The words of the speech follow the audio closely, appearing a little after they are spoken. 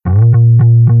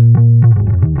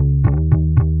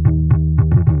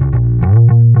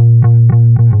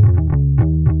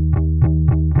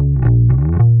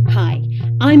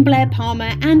I'm Blair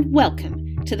Palmer and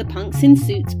welcome to the Punks in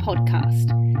Suits podcast,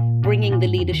 bringing the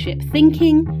leadership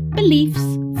thinking, beliefs,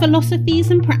 philosophies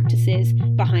and practices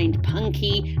behind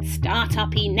punky,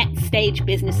 start-uppy, next stage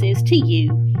businesses to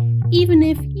you, even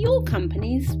if your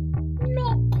company's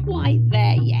not quite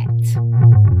there yet.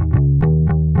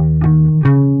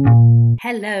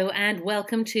 Hello and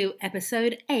welcome to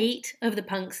episode 8 of the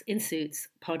Punks in Suits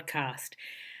podcast.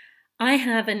 I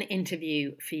have an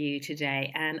interview for you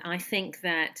today, and I think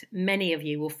that many of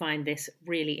you will find this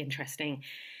really interesting.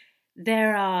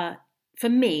 There are, for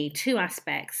me, two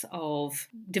aspects of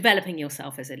developing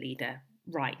yourself as a leader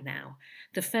right now.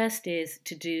 The first is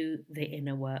to do the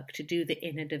inner work, to do the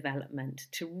inner development,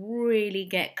 to really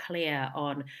get clear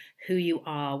on who you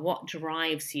are, what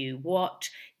drives you, what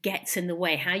gets in the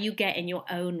way, how you get in your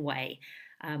own way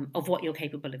of what you're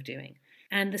capable of doing.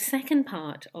 And the second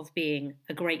part of being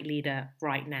a great leader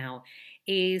right now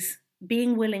is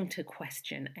being willing to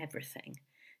question everything,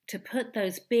 to put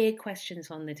those big questions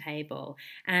on the table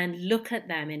and look at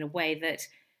them in a way that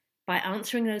by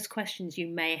answering those questions, you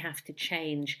may have to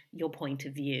change your point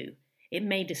of view. It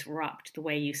may disrupt the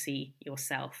way you see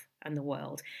yourself and the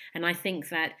world. And I think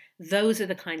that those are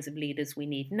the kinds of leaders we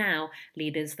need now,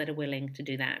 leaders that are willing to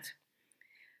do that.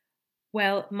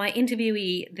 Well, my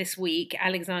interviewee this week,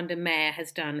 Alexander Maier,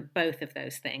 has done both of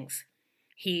those things.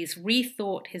 He's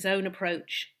rethought his own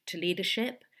approach to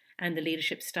leadership and the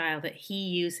leadership style that he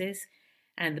uses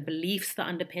and the beliefs that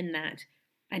underpin that.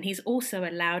 And he's also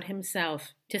allowed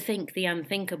himself to think the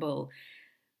unthinkable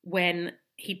when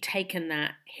he'd taken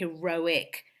that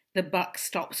heroic, the buck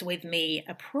stops with me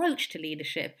approach to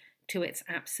leadership to its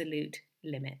absolute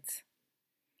limits.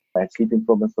 I had sleeping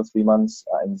problems for 3 months,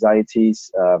 anxieties.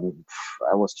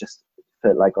 I was just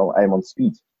felt like I'm on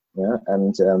speed,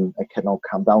 and I cannot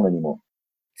calm down anymore.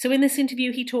 So in this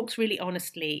interview, he talks really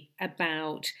honestly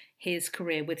about his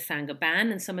career with Saint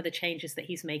Gobain and some of the changes that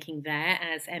he's making there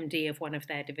as MD of one of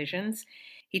their divisions.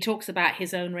 He talks about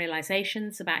his own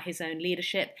realizations, about his own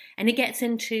leadership, and he gets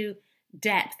into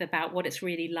depth about what it's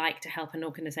really like to help an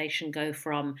organization go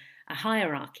from a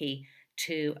hierarchy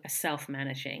to a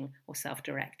self-managing or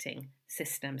self-directing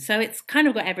system. So it's kind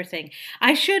of got everything.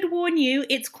 I should warn you,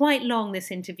 it's quite long,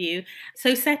 this interview.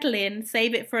 So settle in,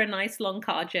 save it for a nice long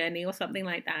car journey or something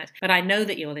like that. But I know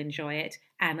that you'll enjoy it,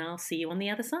 and I'll see you on the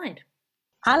other side.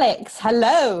 Alex,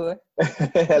 hello.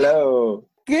 Hello.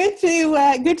 Good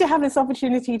to have this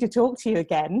opportunity to talk to you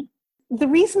again. The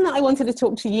reason that I wanted to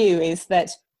talk to you is that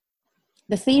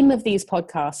the theme of these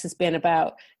podcasts has been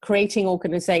about creating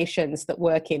organizations that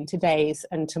work in today's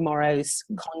and tomorrow's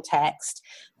context.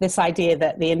 This idea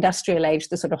that the industrial age,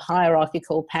 the sort of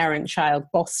hierarchical parent-child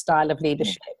boss style of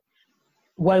leadership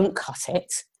won't cut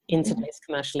it in today's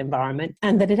commercial environment,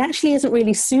 and that it actually isn't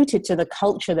really suited to the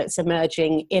culture that's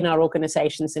emerging in our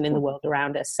organizations and in the world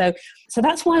around us. So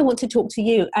that's why I want to talk to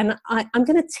you. And I'm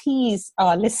going to tease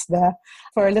our listener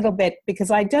for a little bit,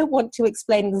 because I don't want to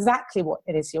explain exactly what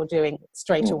it is you're doing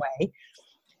straight away.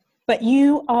 But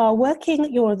you're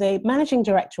the managing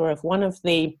director of one of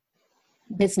the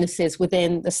businesses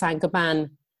within the Saint Gobain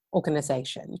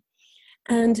organization.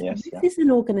 And this is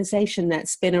an organization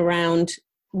that's been around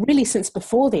really since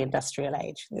before the industrial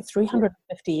age,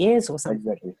 350 years or something.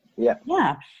 Exactly.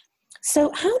 Yeah. So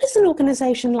how does an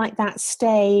organization like that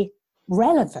stay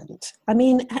relevant? I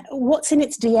mean, what's in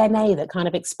its DNA that kind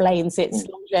of explains its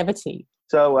longevity?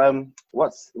 So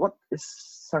what is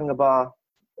Saint Gobain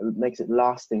makes it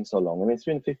lasting so long? I mean,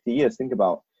 350 years. Think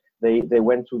about they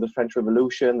went through the French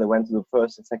Revolution, they went through the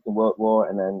First and Second World War,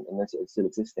 and then it's still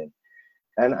existing.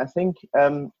 And I think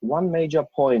one major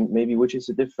point, maybe, which is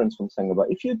the difference from Saint Gobain,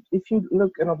 if you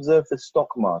look and observe the stock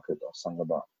market of Saint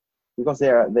Gobain, because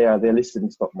they're listed in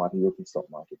the stock market, European stock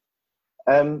market,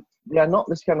 they are not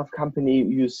this kind of company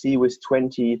you see with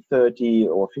 20, 30,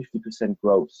 or 50%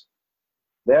 growth.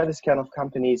 They are this kind of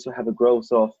companies who have a growth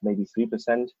of maybe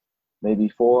 3%, maybe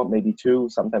 4%, maybe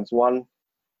 2%, sometimes 1%,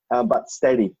 but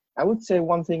steady. I would say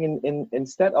one thing,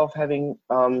 instead of having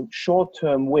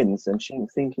short-term wins and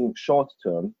thinking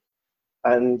short-term,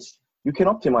 and you can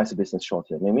optimize a business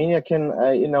short-term. I mean, I can,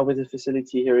 with a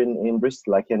facility here in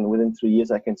Bristol, I can, within 3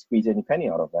 years, I can squeeze any penny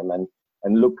out of them and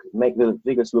make the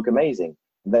figures look amazing.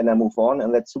 Then I move on,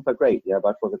 and that's super great. Yeah,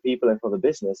 but for the people and for the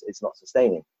business, it's not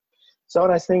sustaining. So,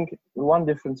 and I think one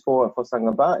difference for Saint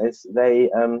Gobain is they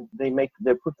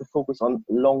put the focus on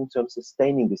long-term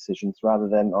sustaining decisions rather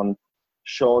than on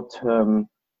short-term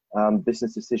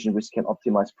business decision which can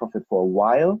optimize profit for a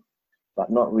while,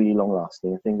 but not really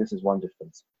long-lasting. I think this is one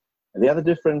difference. And the other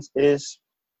difference is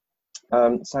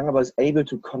Saint Gobain is able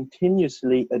to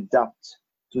continuously adapt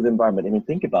to the environment. I mean,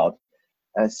 think about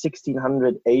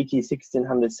 1680,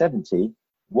 1670,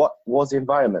 what was the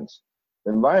environment?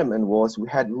 The environment was, we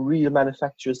had real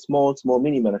manufacturers, small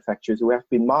mini manufacturers who have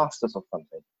been masters of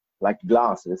something, like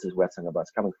glass. This is where Saint Gobain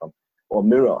is coming from, or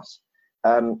mirrors.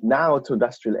 Now to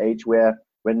industrial age where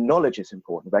knowledge is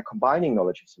important, where combining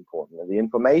knowledge is important, and the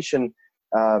information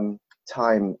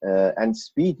time and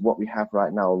speed what we have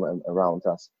right now around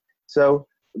us. So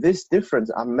this difference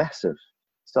are massive.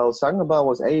 So Saint Gobain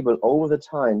was able over the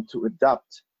time to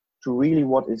adapt to really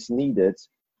what is needed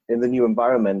in the new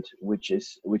environment which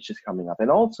is coming up, and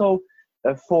also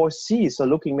foresee, so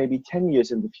looking maybe 10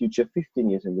 years in the future, 15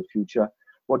 years in the future,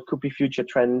 what could be future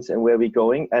trends and where we're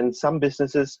going. And some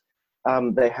businesses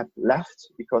they have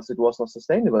left because it was not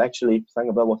sustainable. Actually, Saint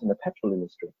Gobain was in the petrol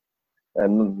industry. I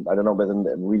don't know whether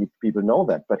really people know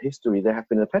that, but history, they have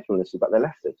been in the petrol industry, but they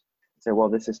left it. Say, well,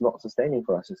 this is not sustaining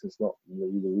for us. This is not the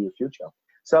real future.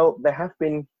 So they have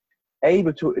been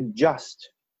able to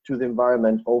adjust to the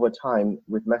environment over time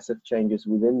with massive changes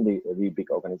within the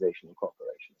big organization and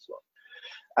corporation as well.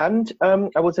 And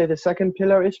I would say the second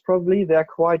pillar is probably they're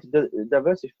quite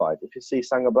diversified. If you see,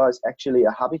 Saint Gobain is actually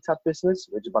a habitat business,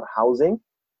 which is about housing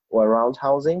or around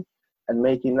housing and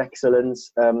making excellent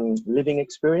living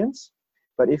experience.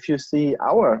 But if you see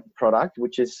our product,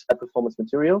 which is high-performance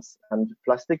materials and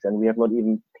plastics, and we have not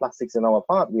even plastics in our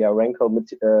part, we are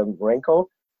Renko,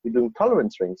 we're doing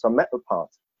tolerance rings, so metal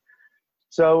parts.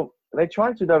 So they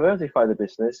try to diversify the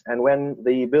business, and when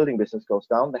the building business goes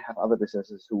down, they have other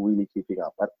businesses who really keeping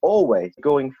up, but always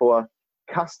going for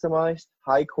customized,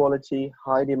 high quality,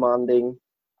 high demanding,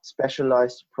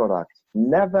 specialized products.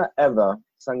 Never ever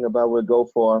Saint Gobain will go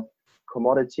for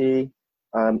commodity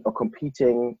or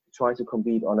trying to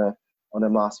compete on a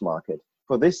mass market.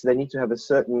 For this, they need to have a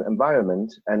certain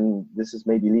environment, and this is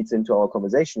maybe leads into our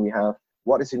conversation we have.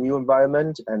 What is a new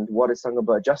environment and what is Saint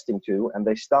Gobain adjusting to? And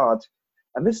they start,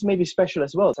 and this may be special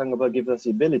as well. Saint Gobain gives us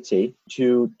the ability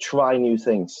to try new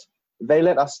things. They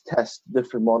let us test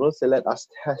different models. They let us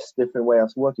test different ways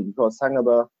of working, because Saint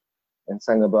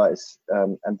Gobain is,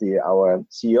 our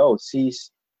CEO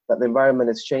sees that the environment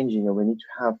is changing and we need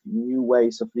to have new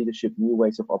ways of leadership, new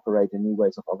ways of operating, new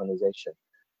ways of organization.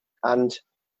 And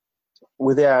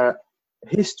with their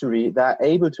history, they're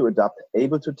able to adapt,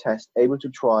 able to test, able to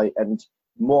try and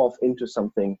morph into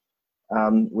something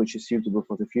which is suitable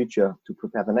for the future to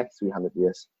prepare the next 300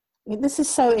 years. This is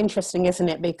so interesting, isn't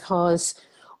it? Because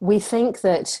we think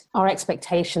that our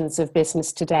expectations of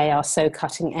business today are so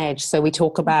cutting edge. So we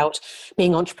talk about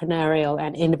being entrepreneurial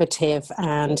and innovative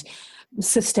and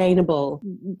sustainable,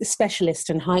 specialist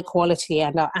and high quality,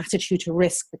 and our attitude to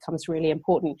risk becomes really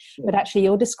important. Yeah. But actually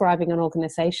you're describing an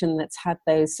organization that's had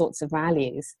those sorts of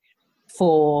values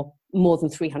for more than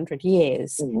 300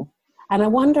 years. Mm-hmm. And I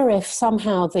wonder if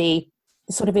somehow the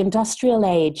sort of industrial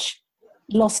age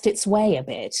lost its way a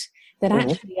bit, that mm-hmm.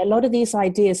 actually a lot of these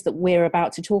ideas that we're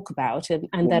about to talk about and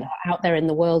mm-hmm. that are out there in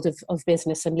the world of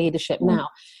business and leadership mm-hmm. now,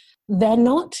 they're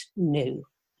not new.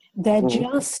 They're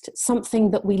mm-hmm. just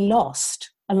something that we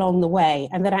lost along the way,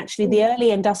 and that actually the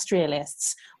early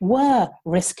industrialists were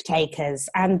risk takers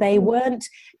and they weren't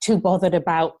too bothered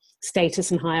about status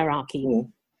and hierarchy. Mm-hmm.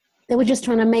 They were just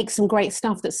trying to make some great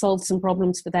stuff that solved some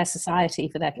problems for their society,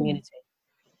 for their community.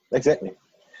 Exactly.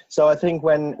 So I think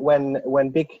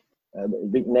when big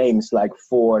names like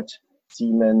Ford,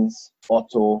 Siemens,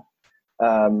 Otto,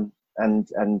 and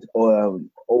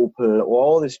Opel, or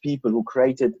all these people who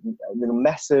created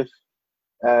massive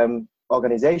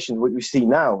organizations, what we see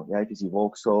now, if you see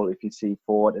Vauxhall, if you see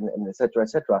Ford, and et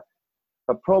cetera,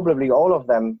 but probably all of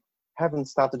them haven't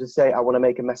started to say, I want to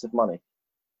make a massive money.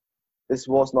 This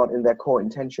was not in their core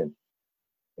intention.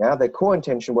 Yeah, their core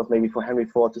intention was maybe for Henry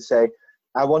Ford to say,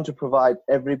 I want to provide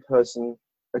every person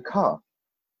a car.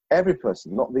 Every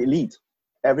person, not the elite.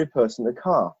 Every person a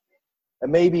car. And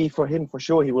maybe for him, for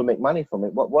sure, he will make money from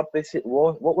it. What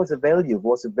was the value?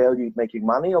 Was the value making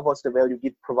money, or was the value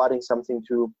providing something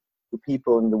to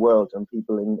people in the world and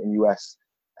people in US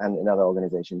and in other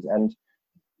organizations? And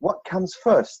what comes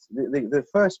first? The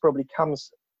first probably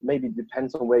comes, maybe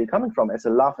depends on where you're coming from, as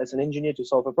an engineer to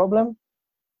solve a problem,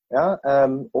 yeah,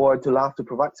 or to love to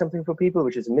provide something for people,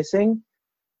 which is missing,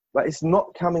 but it's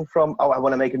not coming from, I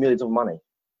want to make millions of money.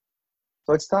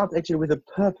 So it starts actually with a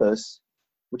purpose,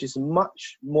 which is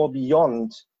much more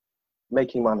beyond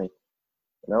making money.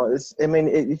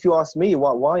 If you ask me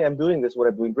why I'm doing this, what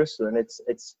I do in Bristol, and it's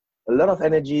a lot of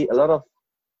energy, a lot of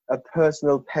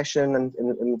personal passion,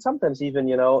 and sometimes even,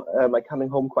 like coming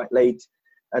home quite late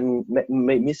and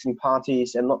missing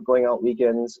parties and not going out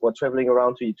weekends, or traveling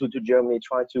around to Germany,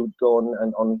 try to go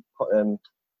on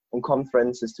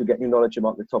conferences to get new knowledge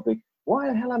about the topic. Why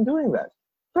the hell I'm doing that?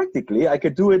 practically, I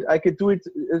could do it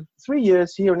 3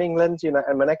 years here in England.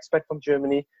 I'm an expat from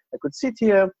Germany. I could sit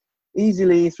here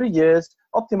easily 3 years,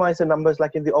 optimize the numbers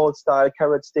like in the old style,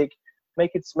 carrot stick,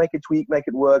 make it tweak, make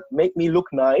it work, make me look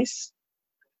nice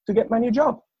to get my new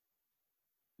job.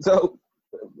 So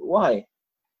why?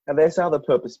 And there's other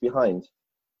purpose behind.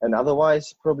 And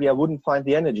otherwise, probably I wouldn't find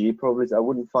the energy. Probably I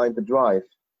wouldn't find the drive,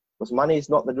 because money is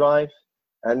not the drive.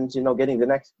 And getting the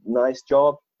next nice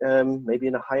job, maybe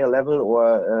in a higher level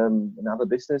or another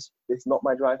business, is not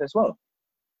my drive as well.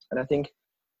 And I think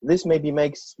this maybe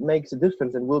makes a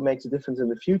difference, and will make a difference in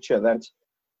the future. That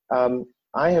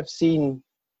I have seen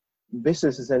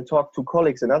businesses and talked to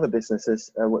colleagues in other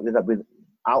businesses with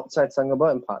outside Saint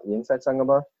Gobain and partly inside Saint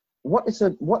Gobain. What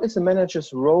is a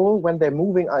manager's role when they're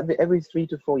moving every 3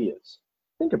 to 4 years?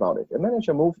 Think about it. A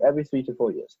manager moves every 3 to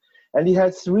 4 years, and he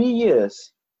has 3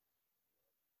 years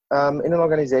in an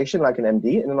organization, like an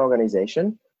MD in an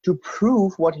organization, to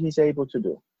prove what he's able to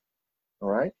do. All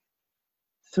right,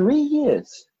 3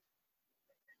 years.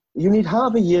 You need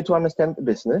half a year to understand the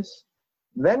business.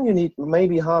 Then you need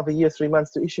maybe half a year, 3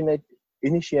 months to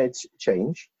initiate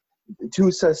change.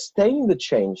 To sustain the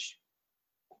change,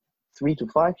 3 to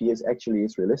 5 years actually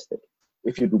is realistic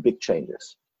if you do big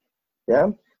changes.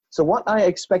 Yeah. So what I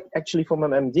expect actually from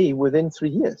an MD within 3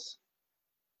 years,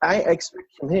 I expect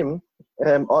from him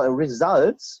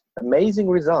results, amazing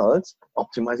results,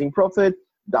 optimizing profit,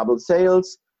 double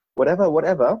sales,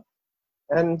 whatever.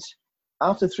 And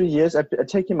after 3 years, I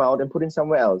take him out and put him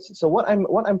somewhere else. So what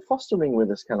I'm fostering with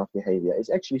this kind of behavior is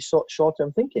actually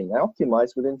short-term thinking. I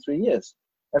optimize within 3 years.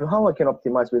 And how I can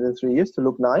optimize within 3 years to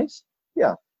look nice?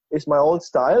 Yeah, it's my old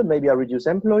style. Maybe I reduce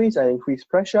employees, I increase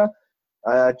pressure,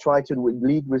 I try to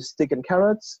lead with stick and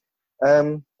carrots,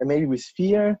 and maybe with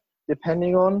fear,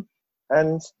 depending on,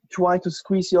 and try to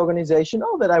squeeze the organization.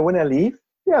 Oh, that when I leave,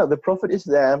 yeah, the profit is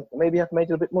there. Maybe I've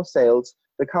made a bit more sales.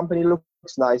 The company looks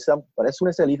nicer, but as soon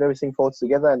as I leave, everything falls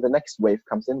together, and the next wave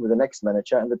comes in with the next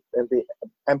manager, and the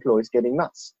employees getting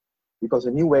nuts, because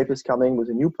a new wave is coming with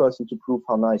a new person to prove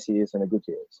how nice he is and how good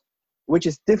he is, which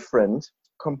is different,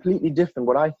 completely different,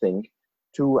 what I think,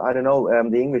 to, I don't know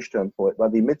the English term for it,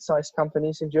 but the mid-sized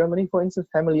companies in Germany, for instance,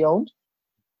 family-owned.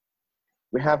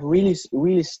 We have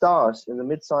really stars in the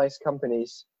mid-sized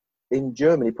companies in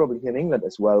Germany, probably here in England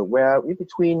as well, where we're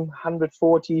between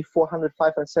 140, 400,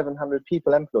 500, 700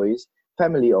 people, employees,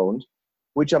 family-owned,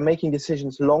 which are making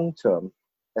decisions long-term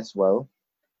as well,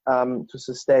 to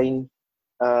sustain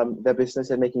their business,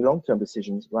 and making long-term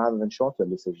decisions rather than short-term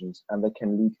decisions, and they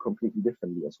can lead completely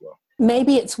differently as well.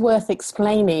 Maybe it's worth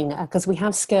explaining, because we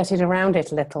have skirted around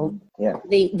it a little. Yeah.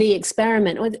 The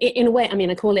experiment, in a way, I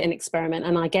mean, I call it an experiment,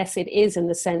 and I guess it is in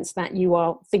the sense that you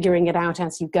are figuring it out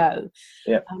as you go.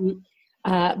 Yeah.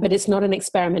 But it's not an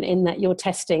experiment in that you're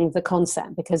testing the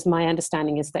concept, because my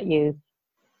understanding is that you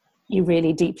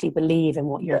really deeply believe in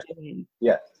what you're doing.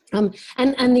 Yeah.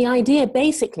 And the idea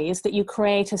basically is that you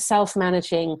create a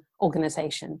self-managing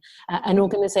organization, an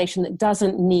organization that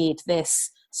doesn't need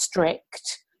this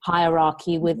strict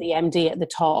hierarchy with the MD at the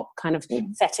top, kind of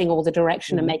setting all the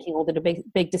direction and making all the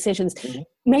big decisions.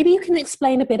 Maybe you can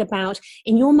explain a bit about,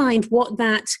 in your mind, what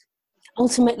that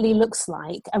ultimately looks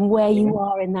like and where you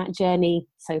are in that journey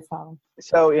so far.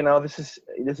 So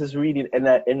this is really an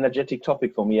energetic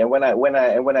topic for me, and when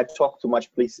I talk too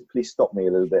much, please stop me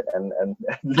a little bit. And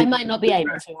I might not be able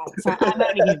to. So I'm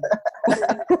only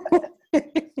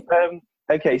human.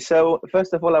 Okay, so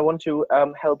first of all, I want to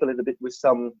help a little bit with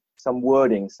some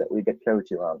wordings that we get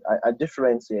clarity around. I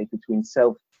differentiate between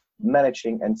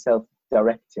self-managing and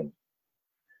self-directing.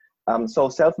 So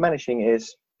self-managing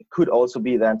could also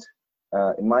be that,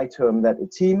 in my term, that a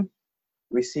team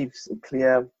receives a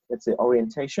clear, let's say,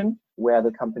 orientation where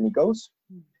the company goes,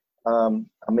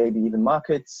 maybe even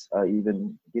markets,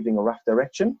 even giving a rough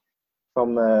direction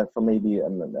from maybe a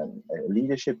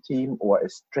leadership team or a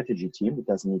strategy team. It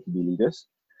doesn't need to be leaders.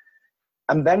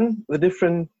 And then the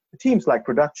different teams like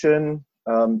production,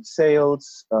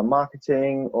 sales,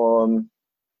 marketing, or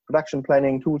production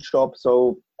planning, tool shop,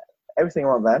 so everything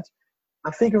around that,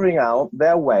 are figuring out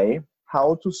their way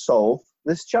how to solve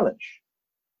this challenge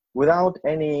without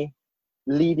any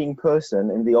leading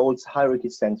person in the old hierarchy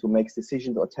sense who makes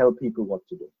decisions or tell people what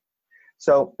to do.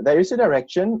 So there is a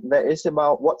direction, there is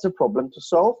about what's a problem to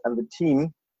solve, and the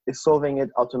team is solving it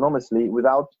autonomously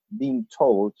without being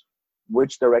told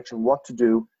which direction, what to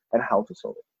do, and how to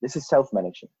solve it. This is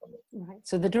self-managing for me. Right.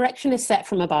 So the direction is set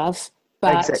from above,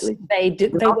 but exactly. they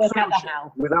work out the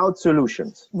how. Without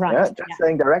solutions. Right. Yeah? Just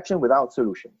saying direction without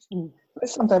solutions.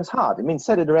 It's sometimes hard. I mean,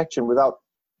 set a direction without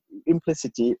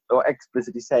implicitly or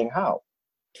explicitly saying how.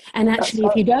 And actually,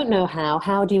 if you don't know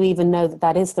how do you even know that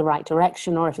that is the right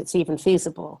direction, or if it's even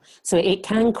feasible? So it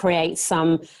can create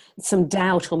some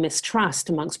doubt or mistrust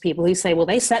amongst people who say, well,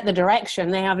 they set the direction,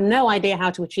 they have no idea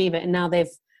how to achieve it, and now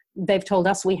they've told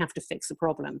us we have to fix the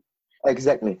problem.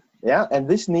 Exactly. Yeah, and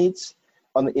this needs,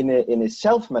 in a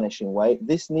self-managing way,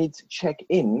 this needs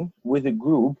check-in with a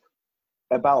group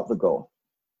about the goal.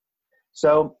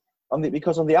 So,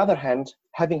 because on the other hand,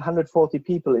 having 140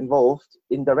 people involved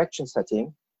in direction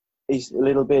setting is a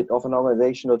little bit of an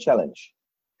organizational challenge.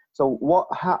 So,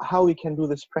 how we can do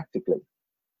this practically?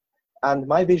 And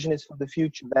my vision is for the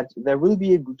future that there will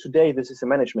be today. This is a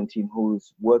management team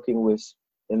who's working with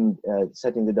in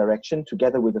setting the direction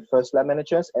together with the first line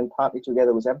managers and partly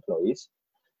together with employees.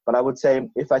 But I would say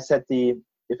if I set the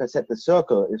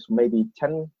circle, is maybe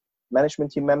 10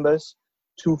 management team members,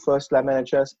 2 first line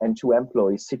managers, and 2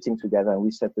 employees sitting together, and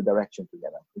we set the direction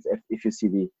together. If you see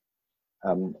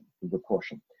the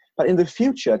portion. But in the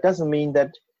future, it doesn't mean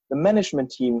that the management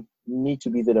team need to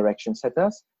be the direction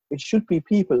setters. It should be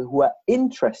people who are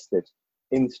interested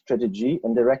in strategy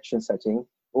and direction setting,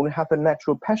 who have a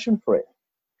natural passion for it.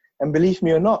 And believe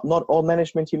me or not all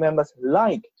management team members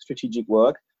like strategic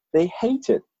work. They hate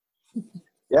it.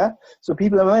 Yeah. So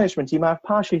people in the management team have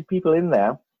partially people in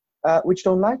there which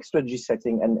don't like strategy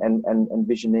setting and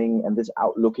visioning and this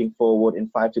outlooking forward in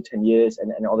 5 to 10 years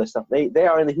and all this stuff. They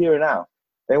are in the here and now.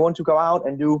 They want to go out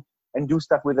and do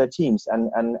stuff with their teams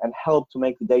and help to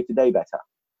make the day-to-day better.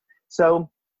 So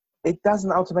it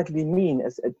doesn't automatically mean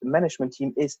as a management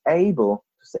team is able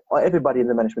to set, or everybody in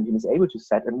the management team is able to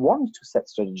set and want to set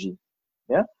strategy.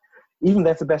 Yeah. Even they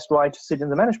have the best right to sit in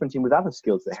the management team with other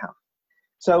skills they have.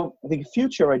 So the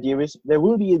future idea is there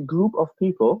will be a group of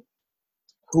people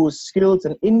whose skills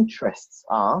and interests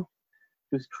are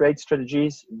to create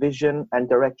strategies, vision, and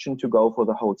direction to go for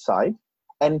the whole site,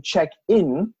 and check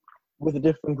in with the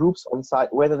different groups on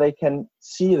site, whether they can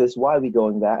see this while we're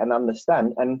going there and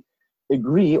understand and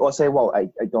agree or say, well, I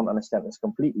don't understand this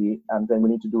completely, and then we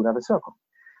need to do another circle.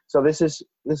 So this is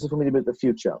for me a bit the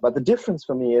future. But the difference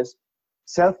for me is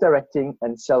self-directing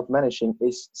and self-managing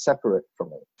is separate from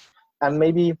it. And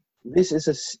maybe this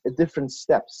is a different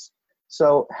steps.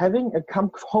 So having a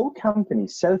whole company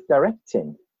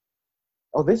self-directing,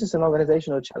 this is an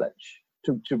organizational challenge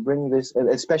to bring this,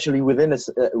 especially within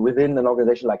an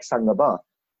organization like Saint Gobain.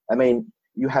 I mean,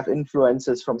 you have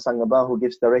influencers from Saint Gobain who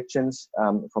gives directions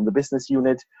from the business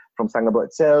unit, from Saint Gobain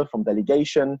itself, from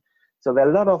delegation. So there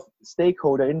are a lot of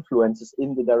stakeholder influences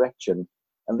in the direction.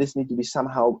 And this needs to be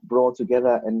somehow brought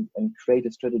together and create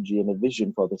a strategy and a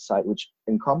vision for the site, which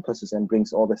encompasses and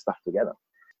brings all this stuff together.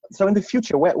 So in the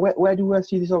future, where do I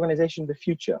see this organization in the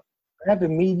future? I have a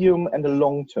medium and a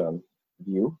long-term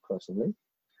view, personally.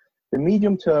 The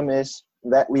medium term is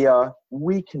that we are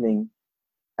weakening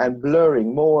and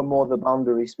blurring more and more the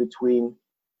boundaries between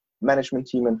management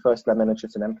team and first-line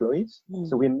managers and employees.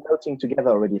 So we're melting together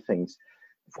already things.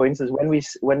 For instance, when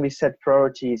we set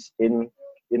priorities in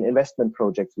investment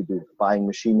projects we do, buying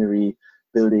machinery,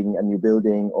 building a new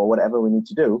building, or whatever we need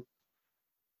to do,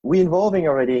 we're involving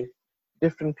already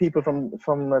different people from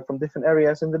different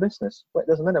areas in the business. Well, it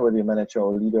doesn't matter whether you're a manager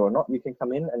or a leader or not. You can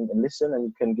come in and listen, and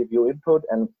you can give your input,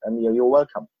 and you're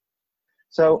welcome.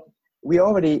 So we're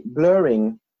already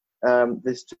blurring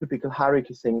this typical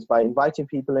hierarchy things by inviting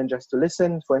people in just to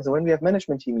listen. For instance, when we have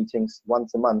management team meetings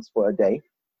once a month for a day,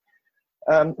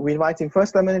 we're inviting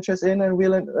first-line managers in, and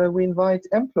we invite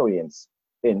employees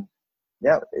in.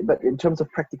 Yeah, but in terms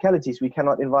of practicalities, we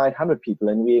cannot invite 100 people,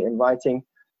 and we're inviting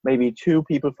maybe 2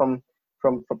 people from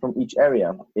each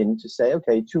area in to say,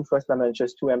 okay, 2 first-line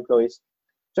managers, 2 employees,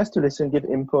 just to listen, give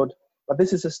input. But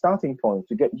this is a starting point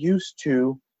to get used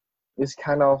to this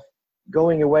kind of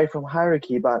going away from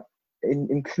hierarchy, but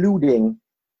including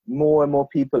more and more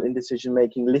people in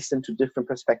decision-making, listen to different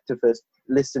perspectives,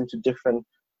 listen to different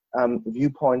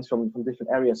viewpoints from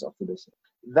different areas of the business.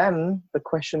 Then the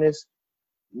question is,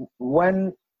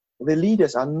 when the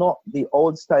leaders are not the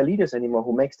old style leaders anymore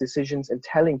who makes decisions and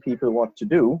telling people what to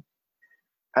do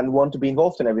and want to be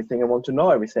involved in everything and want to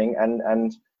know everything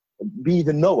and be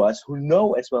the knowers who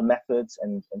know as well methods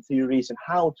and theories and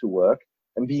how to work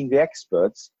and being the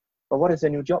experts, but what is their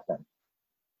new job then?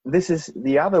 This is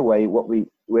the other way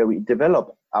where we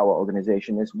develop our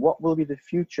organization is what will be the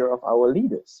future of our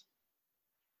leaders.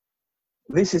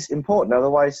 This is important.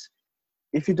 Otherwise,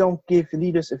 if you don't give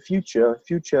leaders a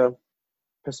future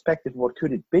perspective, what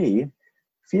could it be?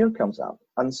 Fear comes up,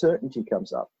 uncertainty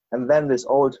comes up, and then this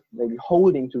old maybe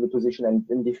holding to the position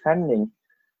and defending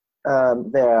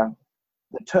the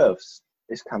turfs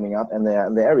is coming up and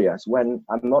the areas when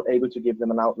I'm not able to give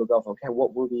them an outlook of, okay,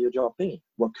 what will be your job be?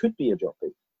 What could be your job be?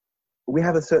 we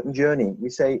have a certain journey. We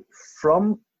say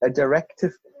from a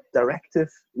directive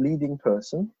leading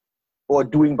person, or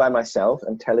doing by myself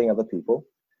and telling other people,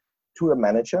 to a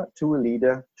manager, to a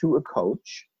leader, to a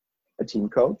coach, a team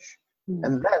coach.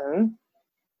 And then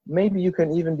maybe you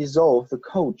can even dissolve the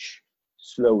coach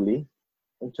slowly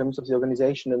in terms of the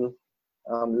organizational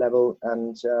level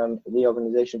and the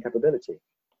organization capability.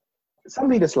 Some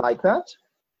leaders like that.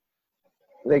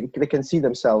 They can see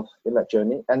themselves in that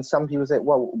journey. And some people say,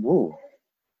 well, whoa,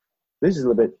 this is a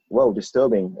little bit,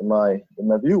 disturbing in my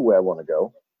view where I want to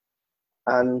go.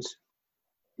 And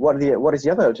what is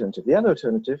the other alternative? The other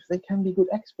alternative, they can be good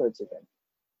experts again,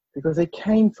 because they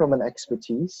came from an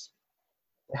expertise.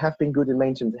 They have been good in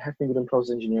maintenance, they have been good in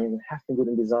process engineering, they have been good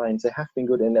in design, they have been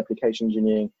good in application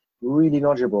engineering, really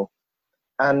knowledgeable.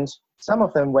 And some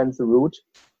of them went the route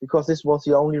because this was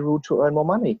the only route to earn more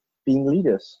money, being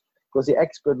leaders, because the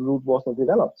expert route was not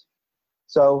developed.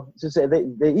 So to say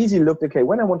they easily looked, okay,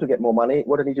 when I want to get more money,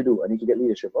 what do I need to do? I need to get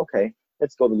leadership. Okay,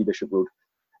 let's go the leadership route.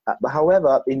 But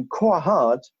however, in core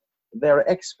heart, they're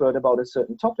expert about a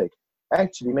certain topic.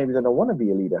 Actually, maybe they don't want to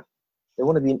be a leader. They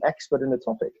want to be an expert in the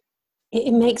topic.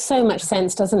 It makes so much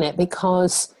sense, doesn't it?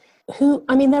 Because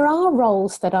there are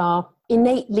roles that are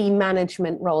innately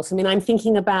management roles. I mean, I'm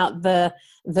thinking about the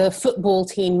football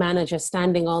team manager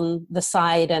standing on the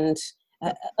side and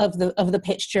of the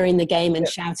pitch during the game and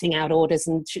shouting out orders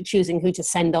and choosing who to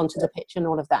send onto the pitch and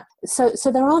all of that. So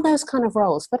there are those kind of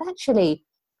roles. But actually,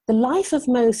 the life of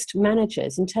most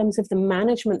managers in terms of the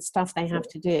management stuff they have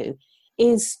to do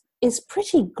is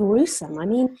pretty gruesome. I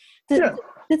mean,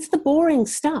 it's the boring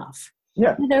stuff.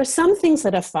 Yeah. There are some things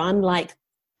that are fun, like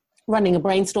running a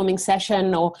brainstorming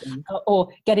session or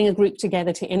getting a group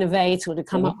together to innovate or to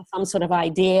come up with some sort of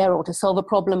idea or to solve a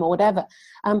problem or whatever.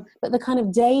 But the kind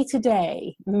of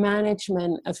day-to-day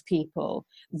management of people,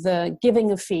 the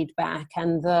giving of feedback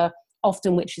and the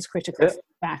often which is critical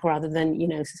feedback rather than,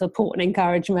 support and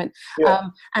encouragement,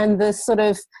 and the sort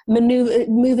of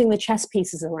moving the chess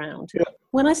pieces around. Yeah.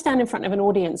 When I stand in front of an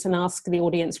audience and ask the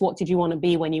audience, what did you want to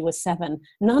be when you were 7?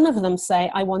 None of them say,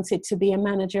 I wanted to be a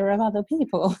manager of other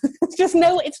people. It's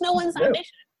no one's ambition,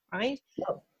 right?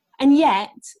 No. And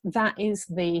yet that is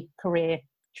the career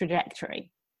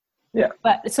trajectory. Yeah.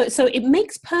 But so it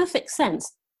makes perfect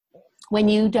sense when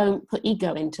you don't put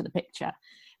ego into the picture.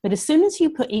 But as soon as you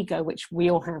put ego, which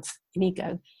we all have an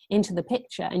ego, into the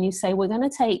picture, and you say, we're going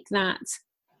to take that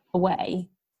away,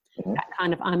 that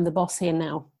kind of I'm the boss here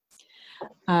now,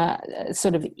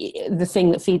 sort of the thing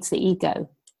that feeds the ego,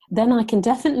 then I can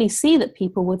definitely see that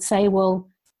people would say, well,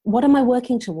 what am I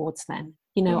working towards then?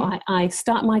 I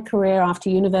start my career after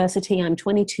university, I'm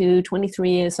 22, 23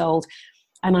 years old,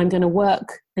 and I'm going to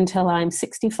work until I'm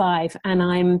 65, and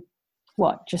I'm,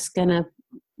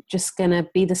 just going to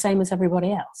be the same as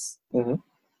everybody else. Well,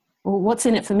 what's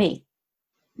in it for me?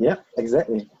 Yeah,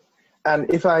 exactly. And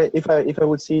if I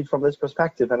would see it from this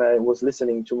perspective and I was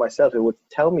listening to myself, it would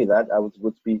tell me that I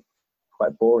would be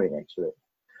quite boring actually.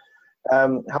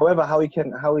 However, how we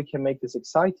can make this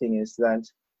exciting is that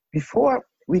before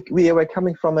we were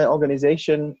coming from an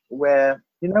organization where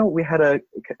we had a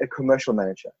commercial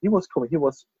manager. He was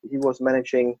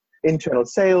managing internal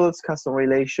sales, customer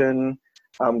relation,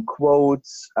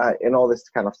 quotes, and all this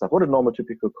kind of stuff. What a normal,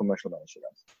 typical commercial manager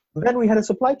does. Then we had a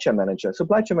supply chain manager.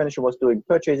 Supply chain manager was doing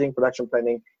purchasing, production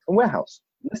planning, and warehouse.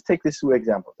 Let's take these 2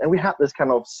 examples. And we had this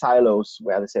kind of silos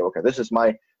where they say, okay, this is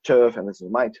my turf and this is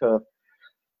my turf.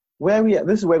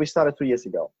 This is where we started 3 years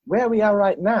ago. Where we are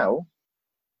right now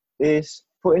is,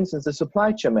 for instance, the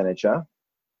supply chain manager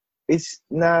is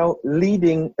now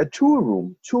leading a tool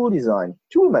room, tool design,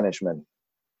 tool management.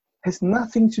 Has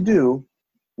nothing to do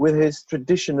with his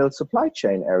traditional supply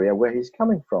chain area where he's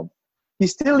coming from.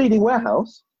 He's still leading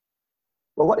warehouse,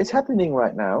 but what is happening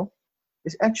right now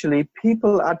is actually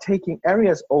people are taking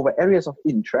areas over areas of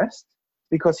interest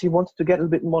because he wanted to get a little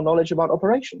bit more knowledge about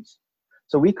operations.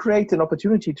 So we create an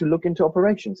opportunity to look into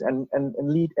operations and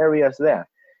lead areas there.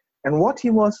 And what he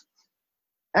was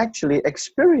actually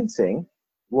experiencing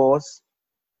was,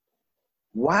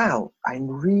 wow, I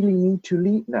really need to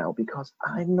lead now because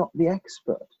I'm not the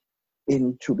expert.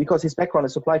 Because his background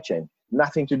is supply chain,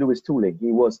 nothing to do with tooling.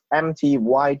 He was empty,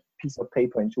 white piece of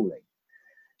paper in tooling.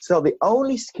 So the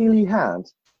only skill he had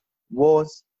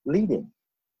was leading,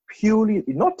 purely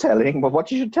not telling, but what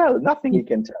you should tell, nothing he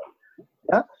can tell.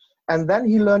 Yeah? And then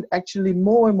he learned actually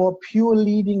more and more pure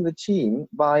leading the team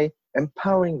by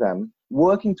empowering them,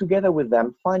 working together with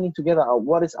them, finding together out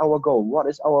what is our goal, what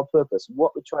is our purpose,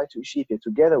 what we try to achieve here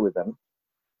together with them.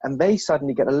 And they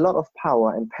suddenly get a lot of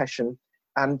power and passion,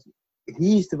 and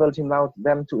he's developing now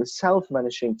them to a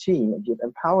self-managing team and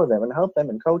empower them and help them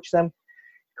and coach them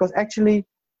because actually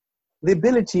the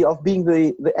ability of being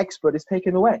the expert is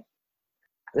taken away.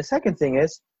 The second thing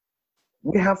is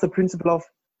we have the principle of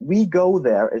we go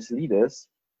there as leaders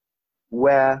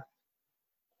where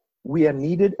we are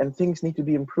needed and things need to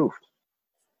be improved.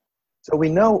 So we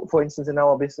know, for instance, in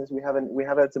our business, we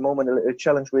have at the moment a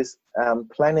challenge with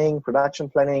planning, production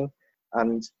planning,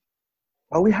 and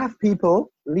we have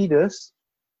people, leaders,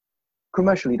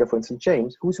 commercial leader, for instance,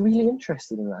 James, who's really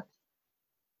interested in that.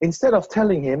 Instead of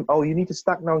telling him, oh, you need to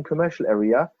start now in commercial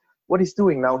area, what he's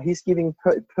doing now, he's giving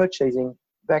purchasing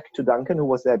back to Duncan, who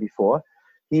was there before.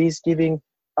 He's giving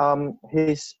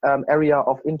his area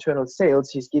of internal sales,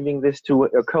 he's giving this to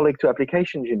a colleague to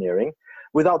application engineering,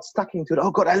 without sticking to it. Oh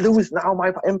God, I lose now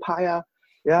my empire.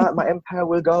 Yeah, my empire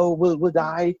will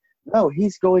die. No,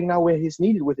 he's going now where he's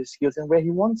needed with his skills and where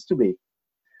he wants to be.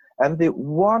 And the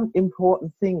one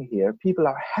important thing here, people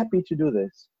are happy to do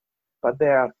this, but they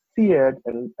are feared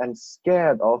and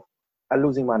scared of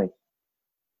losing money.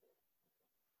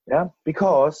 Yeah,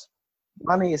 because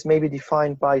money is maybe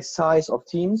defined by size of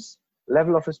teams,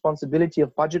 level of responsibility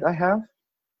of budget I have,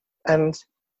 and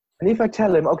if I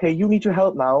tell him, okay, you need to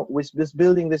help now with this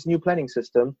building this new planning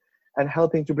system and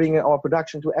helping to bring our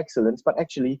production to excellence, but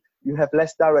actually you have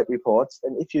less direct reports,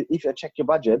 and if I check your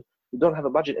budget, you don't have a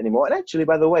budget anymore. And actually,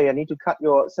 by the way, I need to cut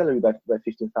your salary by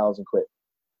 15,000 quid.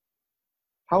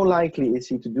 How likely is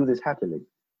he to do this happily?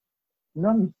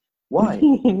 None. Why?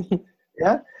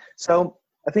 Yeah. So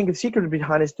I think the secret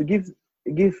behind is to give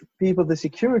people the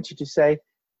security to say,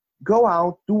 go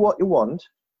out, do what you want,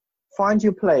 find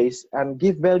your place and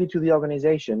give value to the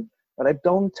organization, but I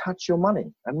don't touch your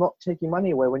money. I'm not taking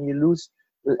money away when you lose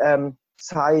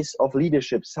size of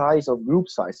leadership, size of group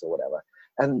size or whatever.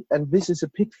 And this is a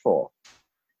pitfall.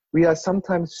 We are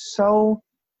sometimes so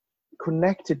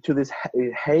connected to this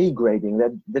hay grading,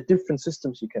 that the different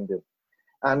systems you can do.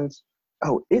 And,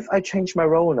 if I change my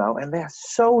role now, and they are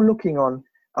so looking on,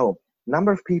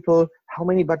 number of people, how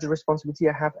many budget responsibility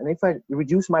I have, and if I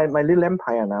reduce my little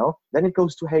empire now, then it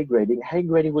goes to hay grading. Hay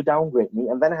grading will downgrade me,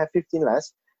 and then I have 15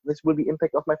 less. This will be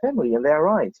impact of my family, and they are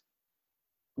right.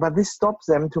 But this stops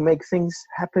them to make things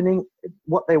happening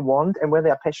what they want and where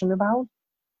they are passionate about.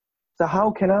 So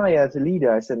how can I, as a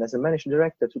leader, as a managing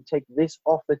director, to take this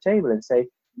off the table and say,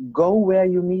 go where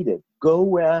you need it, go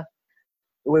where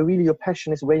really your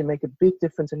passion is, where you make a big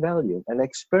difference in value, and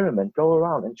experiment, go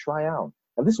around and try out.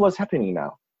 And this is what's happening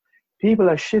now. People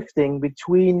are shifting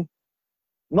between,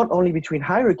 not only between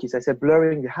hierarchies, I said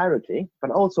blurring the hierarchy, but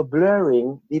also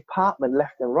blurring department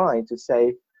left and right to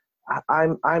say,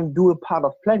 I'm do a part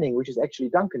of planning, which is actually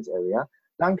Duncan's area.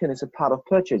 Duncan is a part of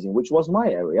purchasing, which was my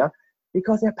area,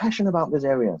 because they're passionate about these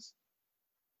areas.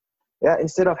 Yeah,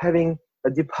 instead of having a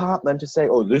department to say,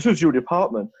 oh, this is your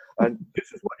department, and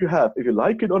this is what you have. If you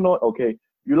like it or not, okay.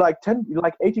 You like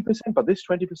 80%, but this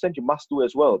 20% you must do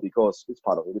as well because it's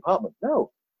part of the department.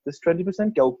 No, this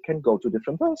 20% can go to a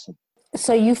different person.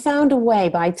 So you found a way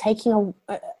by taking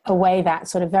away that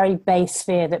sort of very base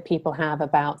fear that people have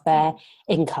about their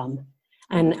income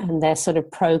and their sort of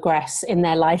progress in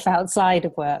their life outside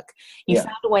of work. You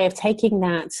found a way of taking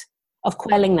that, of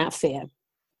quelling that fear.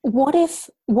 What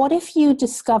if you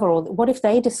discover, or what if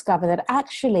they discover that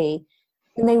actually,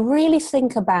 when they really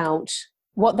think about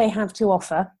what they have to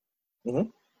offer,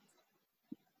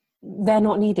 they're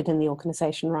not needed in the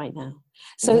organization right now.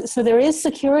 So there is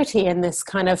security in this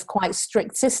kind of quite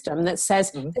strict system that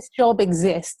says this job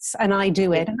exists and I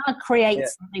do it and I create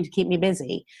something to keep me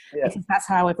busy because that's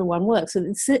how everyone works. So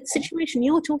the situation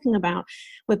you're talking about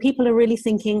where people are really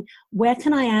thinking, where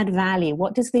can I add value?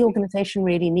 What does the organization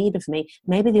really need of me?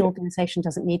 Maybe the organization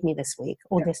doesn't need me this week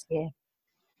or this year.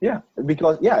 Yeah,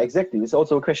 because, exactly. It's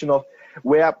also a question of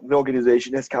where the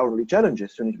organization has currently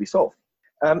challenges that need to be solved.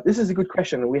 This is a good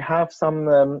question. We have some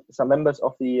members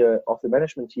of the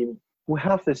management team who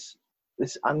have this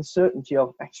uncertainty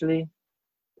of actually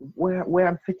where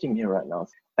I'm fitting here right now.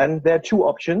 And there are two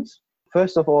options.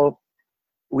 First of all,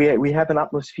 we have an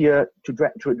atmosphere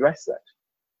to address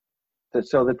that.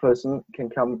 So the person can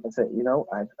come and say,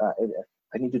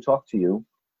 I need to talk to you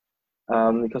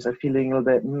because I'm feeling a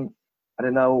little bit, I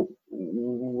don't know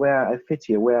where I fit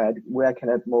here, where I can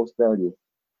add most value.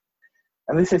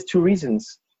 And this has two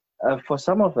reasons. For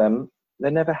some of them, they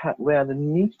never had where the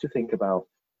need to think about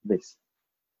this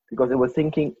because they were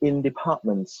thinking in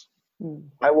departments.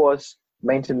 I was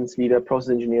maintenance leader,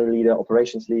 process engineering leader,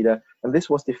 operations leader, and this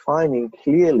was defining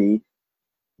clearly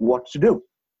what to do.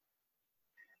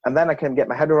 And then I can get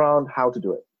my head around how to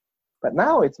do it. But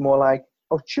now it's more like,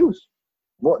 choose.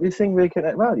 What do you think really can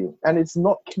add value? And it's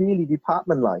not clearly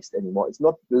departmentalized anymore. It's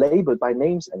not labeled by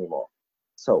names anymore.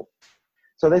 So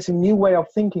So there's a new way of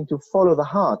thinking to follow the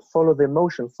heart, follow the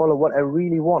emotion, follow what I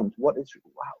really want.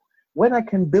 When I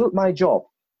can build my job,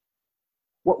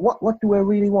 what do I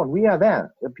really want? We are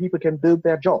there. The people can build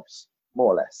their jobs,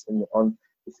 more or less,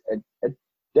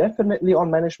 definitely on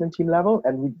management team level,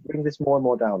 and we bring this more and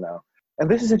more down now. And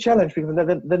this is a challenge because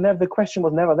the question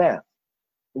was never there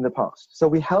in the past. So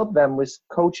we help them with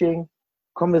coaching,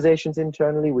 conversations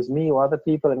internally with me or other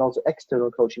people, and also external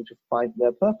coaching to find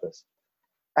their purpose.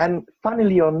 And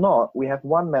funnily or not, we have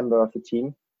one member of the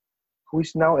team who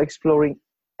is now exploring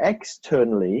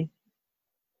externally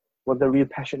what the real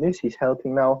passion is. He's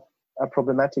helping now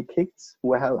problematic kids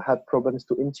who have problems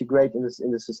to integrate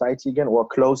in the society again, or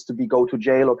close to go to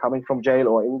jail, or coming from jail,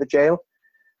 or in the jail.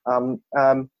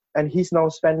 And he's now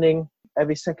spending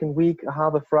every second week,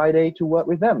 half a Friday, to work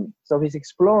with them. So he's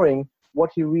exploring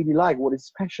what he really likes, what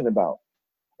he's passionate about.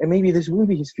 And maybe this will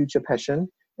be his future passion.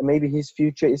 And maybe his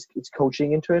future is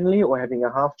coaching internally, or having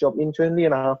a half job internally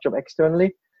and a half job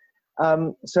externally.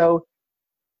 So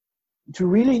to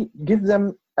really give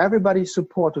them everybody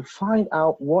support to find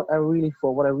out what I'm really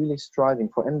for, what I'm really striving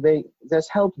for. And there's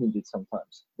help needed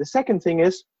sometimes. The second thing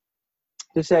is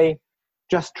to say,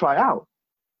 just try out.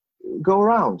 Go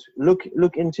around, look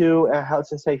into health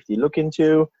and safety, look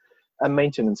into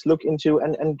maintenance, look into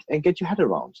and get your head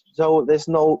around. So there's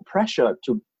no pressure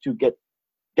to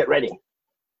get ready.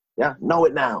 Yeah, know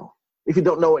it now. If you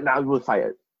don't know it now, you will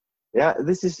fire it. Yeah,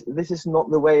 this is not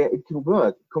the way it can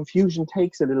work. Confusion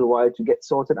takes a little while to get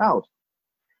sorted out.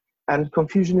 And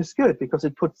confusion is good because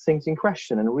it puts things in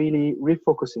question and really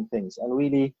refocusing things, and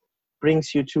really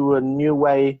brings you to a new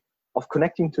way of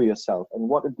connecting to yourself and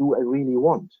what do I really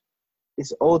want.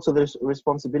 It's also the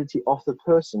responsibility of the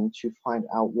person to find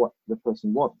out what the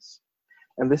person wants.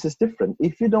 And this is different.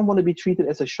 If you don't want to be treated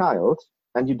as a child,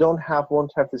 and you don't want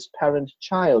to have this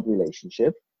parent-child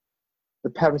relationship, the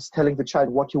parent's telling the child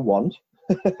what you want.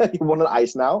 You want an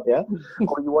ice now, yeah?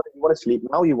 Or you want to sleep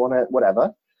now, you want to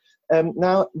whatever.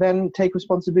 Now, then take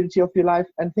responsibility of your life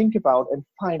and think about and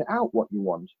find out what you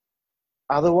want.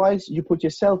 Otherwise, you put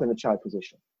yourself in a child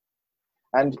position.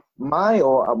 And my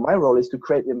role is to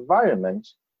create the environment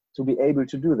to be able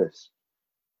to do this,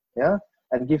 yeah,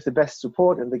 and give the best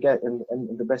support and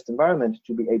the best environment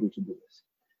to be able to do this.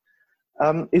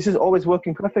 Is this always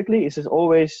working perfectly? Is this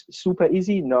always super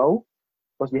easy? No,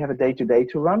 because we have a day-to-day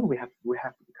to run. We have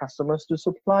customers to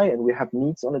supply, and we have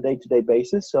needs on a day-to-day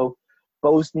basis. So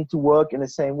both need to work in the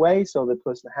same way. So the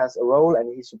person has a role,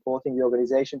 and he's supporting the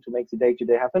organization to make the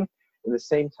day-to-day happen. At the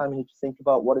same time, you need to think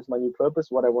about what is my new purpose,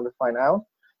 what I want to find out.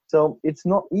 So it's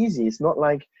not easy. It's not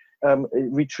like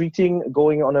retreating,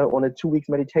 going on a 2-week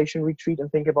meditation retreat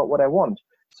and think about what I want.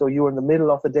 So you're in the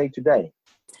middle of the day-to-day.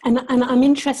 And I'm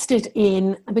interested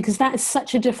in, because that is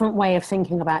such a different way of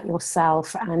thinking about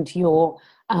yourself and your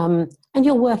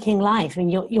working life and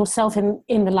yourself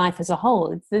in the life as a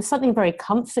whole. There's something very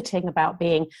comforting about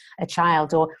being a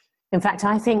child, or in fact,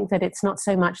 I think that it's not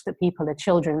so much that people are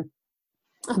children,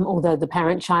 although the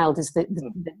parent-child is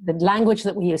the language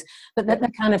that we use, but that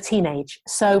they're kind of teenage.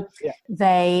 So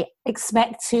they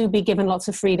expect to be given lots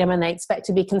of freedom, and they expect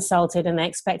to be consulted, and they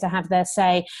expect to have their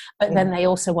say, but then they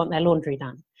also want their laundry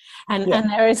done. And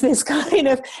there is this kind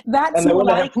of, that's and they more want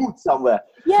to like have food somewhere.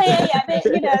 They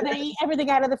eat everything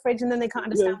out of the fridge, and then they can't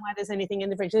understand why there's anything in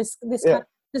the fridge.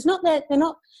 They're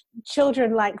not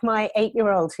children like my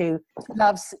 8-year-old who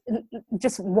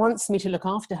just wants me to look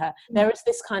after her. There is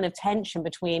this kind of tension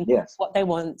between what they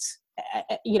want,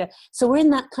 So we're in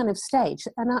that kind of stage,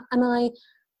 and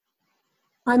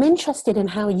I'm interested in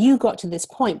how you got to this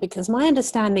point, because my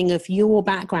understanding of your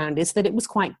background is that it was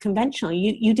quite conventional.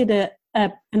 You did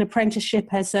an apprenticeship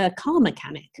as a car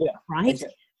mechanic, right?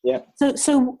 Okay. Yeah.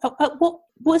 So what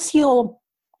was your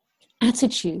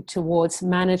attitude towards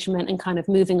management and kind of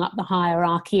moving up the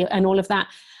hierarchy and all of that?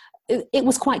 It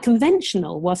was quite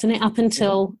conventional, wasn't it, up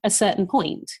until a certain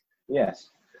point? Yes.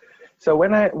 So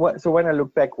when I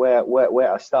look back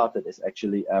where I started is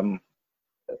actually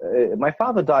my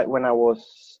father died when I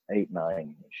was 8,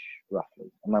 9-ish, roughly.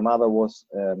 And my mother was,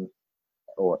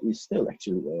 or is still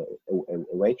actually a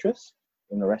waitress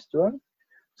in a restaurant.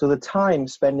 So the time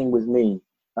spending with me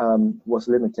was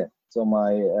limited. So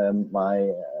my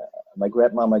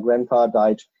grandma, my grandpa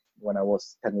died when I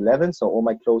was 10, 11. So all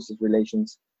my closest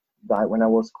relations died when I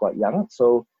was quite young.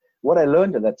 So what I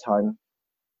learned at that time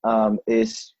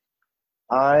is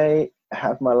I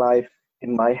have my life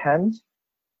in my hands.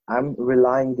 I'm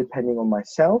relying, depending on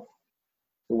myself.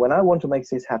 So when I want to make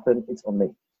this happen, it's on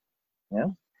me. Yeah,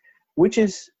 which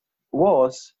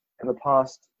was in the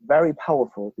past very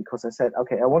powerful, because I said,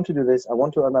 okay, I want to do this. I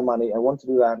want to earn my money. I want to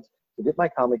do that. I did my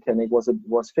car mechanic,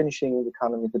 was finishing the car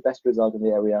with the best result in the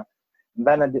area. And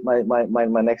then I did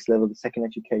my next level, the second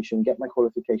education, get my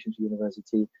qualification to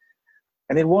university.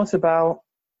 And it was about,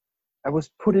 I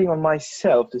was putting on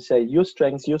myself to say, your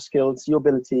strengths, your skills, your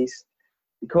abilities,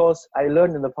 because I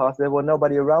learned in the past there were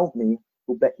nobody around me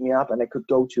who backed me up and I could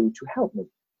go to help me.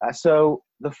 So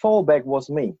the fallback was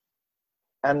me.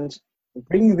 And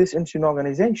bringing this into an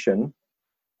organization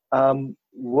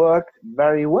worked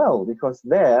very well, because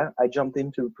there I jumped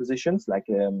into positions like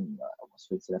I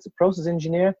was as a process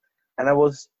engineer, and I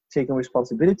was taking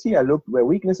responsibility. I looked where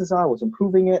weaknesses are, I was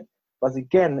improving it. But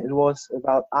again, it was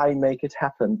about I make it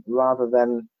happen rather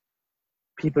than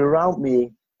people around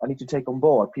me I need to take on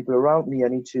board. People around me I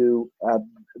need to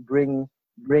bring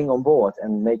on board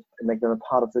and make them a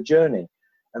part of the journey.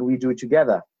 And we do it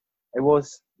together. It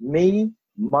was me,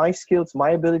 my skills,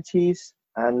 my abilities,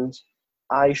 and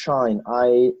I shine.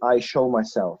 I show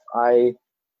myself.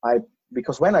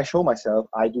 Because when I show myself,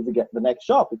 I do get the next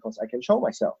job because I can show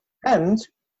myself. And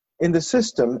in the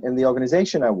system, in the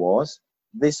organization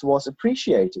this was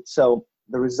appreciated. So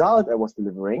the result I was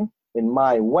delivering in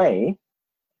my way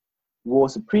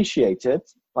was appreciated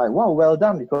by, wow, well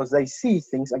done, because they see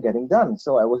things are getting done.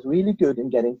 So I was really good in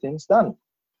getting things done.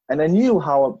 And I knew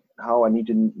how I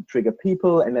needed to trigger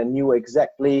people, and I knew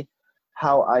exactly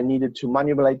how I needed to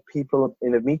manipulate people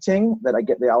in a meeting that I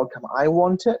get the outcome I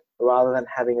wanted, rather than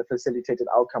having a facilitated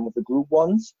outcome with the group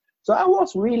ones. So I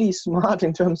was really smart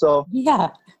in terms of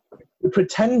the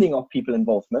pretending of people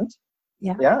involvement,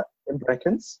 in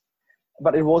brackets,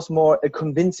 but it was more a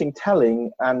convincing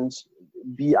telling and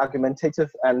be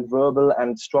argumentative and verbal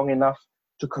and strong enough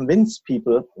to convince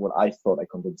people what I thought I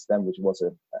convinced them, which was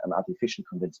an artificial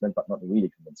convincement, but not a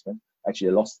really convincement. Actually,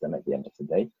 I lost them at the end of the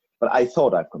day, but I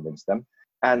thought I'd convinced them,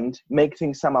 and make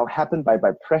things somehow happen by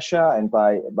pressure and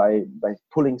by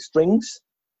pulling strings,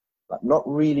 but not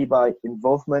really by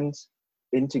involvement,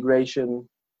 integration,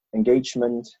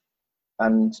 engagement,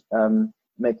 and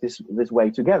make this way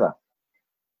together.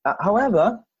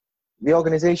 However, the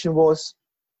organization was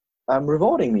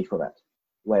rewarding me for that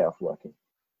way of working.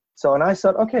 So, and I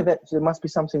thought, okay, there must be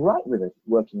something right with it,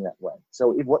 working that way.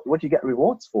 So if what you get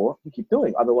rewards for, you keep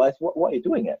doing. Otherwise, why are you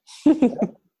doing it?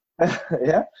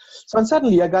 Yeah. So, and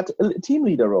suddenly I got a team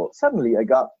leader role. Suddenly I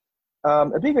got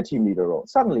a bigger team leader role.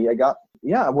 Suddenly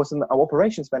I was an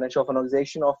operations manager of an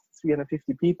organization of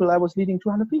 350 people. I was leading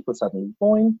 200 people suddenly.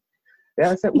 Boing.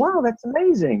 Yeah, I said, wow, that's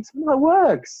amazing. Somehow it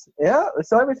works. Yeah.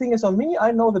 So everything is on me.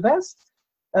 I know the best.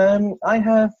 I'm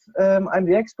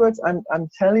the expert. I'm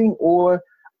telling or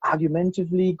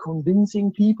argumentatively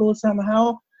convincing people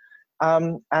somehow.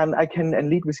 And I can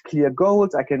lead with clear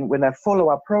goals. I can, when I follow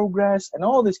up progress and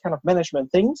all these kind of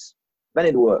management things, then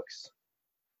it works.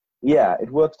 Yeah,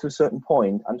 it works to a certain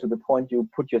point, until the point you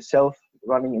put yourself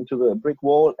running into the brick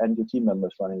wall and your team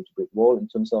members running into brick wall in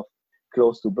terms of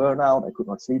close to burnout. I could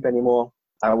not sleep anymore.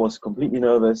 I was completely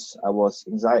nervous. I was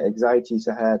anxieties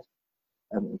ahead.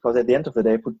 Because at the end of the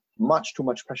day, I put much too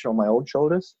much pressure on my own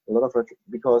shoulders.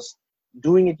 Because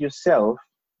doing it yourself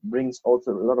brings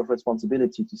also a lot of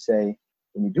responsibility to say,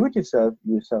 when you do it yourself,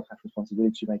 you yourself have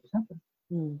responsibility to make it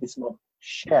happen. It's not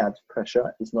shared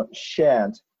pressure. It's not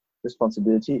shared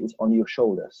responsibility. It's on your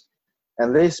shoulders.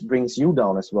 And this brings you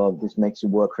down as well. This makes you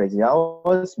work crazy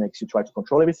hours, makes you try to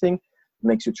control everything,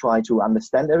 makes you try to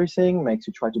understand everything, makes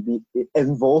you try to be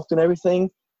involved in everything.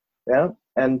 Yeah.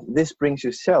 And this brings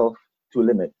yourself to a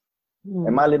limit.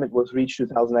 And my limit was reached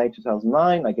 2008,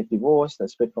 2009. I get divorced. I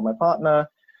split from my partner.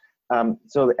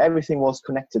 So everything was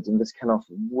connected in this kind of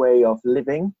way of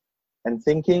living and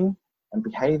thinking and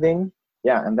behaving.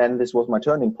 Yeah, and then this was my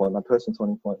turning point, my personal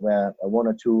turning point, where one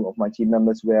or two of my team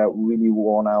members were really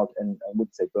worn out, and I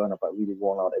wouldn't say burnout, but really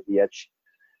worn out at the edge.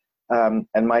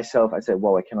 And myself, I said,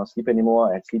 well, I cannot sleep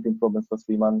anymore. I had sleeping problems for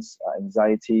 3 months,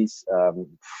 anxieties.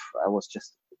 I was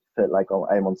just felt like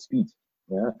I'm on speed.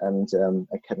 Yeah, and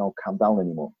I cannot calm down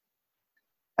anymore.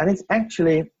 And it's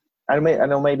actually, I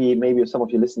know maybe some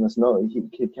of your listeners know, you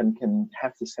can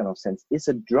have this kind of sense. It's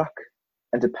a drug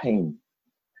and a pain.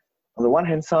 On the one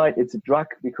hand side, it's a drug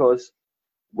because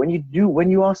when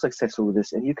you are successful with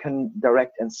this and you can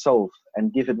direct and solve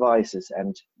and give advices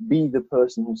and be the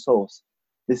person who solves,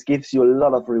 this gives you a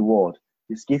lot of reward.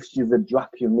 This gives you the drug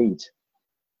you need.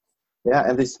 Yeah,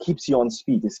 and this keeps you on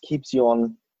speed. This keeps you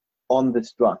on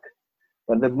this drug.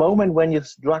 But the moment when your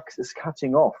drug is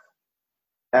cutting off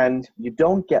and you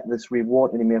don't get this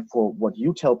reward anymore for what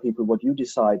you tell people, what you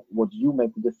decide, what you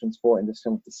make the difference for in this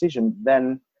kind of decision,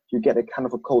 then you get a kind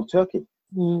of a cold turkey.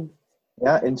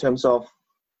 Yeah, in terms of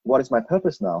what is my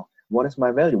purpose now? What is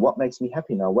my value? What makes me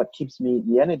happy now? What keeps me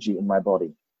the energy in my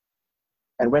body?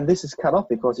 And when this is cut off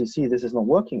because you see this is not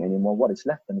working anymore, what is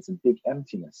left then is a big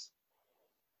emptiness.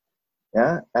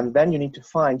 Yeah, and then you need to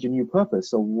find your new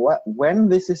purpose. So when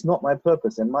this is not my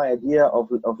purpose and my idea of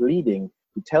leading,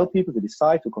 to tell people, to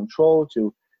decide, to control,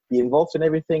 to be involved in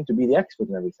everything, to be the expert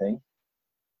in everything,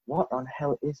 what on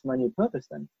hell is my new purpose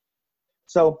then?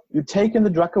 So you've taken the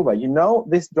drug away. You know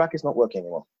this drug is not working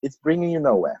anymore. It's bringing you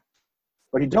nowhere.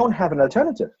 But you don't have an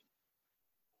alternative.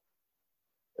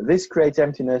 This creates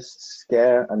emptiness,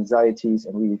 scare, anxieties,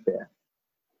 and really fear.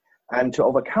 And to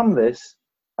overcome this,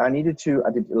 I did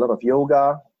a lot of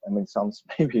yoga. I mean, it sounds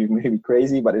maybe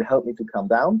crazy, but it helped me to calm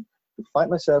down, to find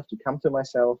myself, to come to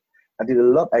myself.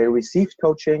 I received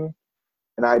coaching,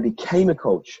 and I became a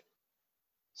coach.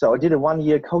 So I did a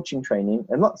 1-year coaching training.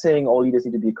 I'm not saying all leaders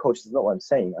need to be a coach. That's not what I'm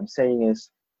saying. I'm saying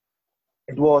is,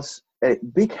 it was a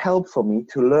big help for me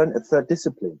to learn a third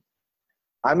discipline.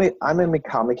 I'm a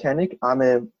car mechanic. I'm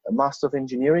a master of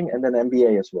engineering and an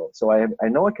MBA as well. So I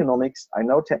know economics. I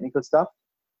know technical stuff.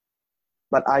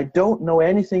 But I don't know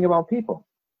anything about people.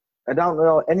 I don't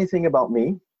know anything about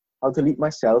me, how to lead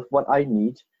myself, what I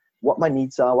need, what my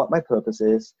needs are, what my purpose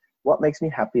is, what makes me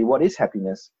happy, what is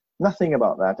happiness. Nothing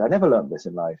about that. I never learned this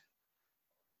in life.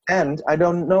 And I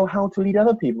don't know how to lead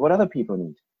other people, what other people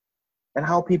need, and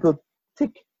how people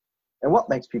tick, and what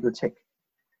makes people tick.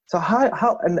 So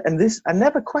and this, I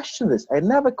never questioned this. I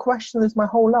never questioned this my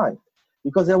whole life.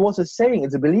 Because there was a saying,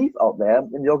 it's a belief out there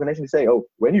in the organization to say, oh,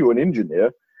 when you're an engineer,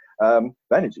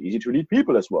 then it's easy to lead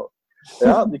people as well.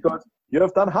 Yeah, because you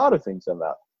have done harder things than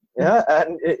that. Yeah,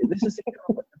 and this is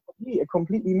a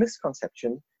completely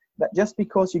misconception that just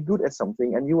because you're good at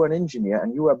something and you are an engineer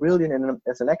and you are brilliant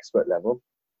as an expert level,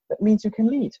 that means you can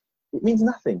lead. It means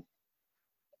nothing.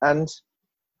 And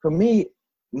for me,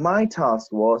 my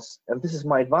task was, and this is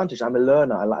my advantage, I'm a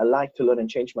learner. I like to learn and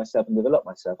change myself and develop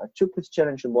myself. I took this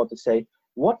challenge on board to say,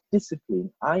 what discipline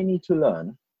I need to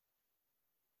learn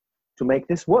to make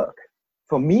this work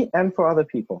for me and for other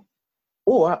people.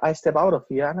 Or I step out of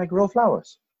here and I grow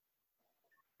flowers.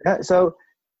 Yeah, so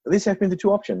these have been the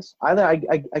two options. Either I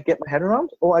get my head around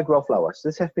or I grow flowers.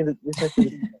 This has been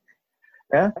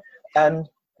yeah. And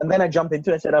then I jump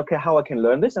into it and said, okay, how I can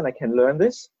learn this, and I can learn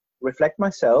this, reflect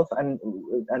myself and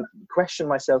question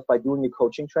myself by doing the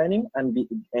coaching training and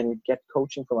get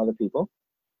coaching from other people,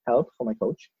 help from my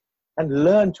coach, and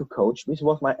learn to coach. This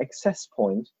was my access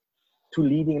point to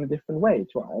leading in a different way,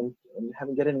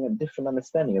 and getting a different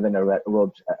understanding. And then I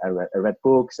read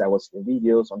books, I was in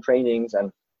videos on trainings,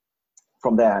 and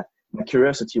from there, my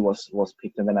curiosity was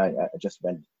picked, and then I just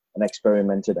went and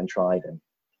experimented and tried.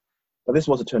 But this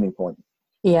was a turning point.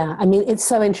 Yeah, I mean, it's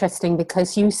so interesting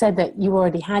because you said that you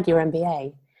already had your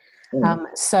MBA.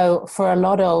 So for a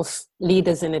lot of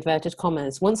leaders, in inverted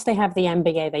commas, once they have the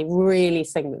MBA, they really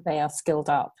think that they are skilled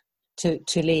up to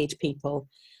lead people.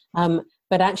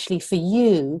 But actually for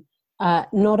you,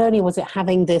 not only was it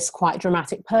having this quite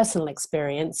dramatic personal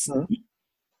experience,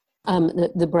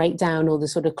 the breakdown or the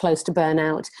sort of close to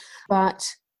burnout, but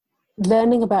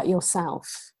learning about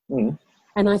yourself.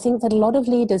 And I think that a lot of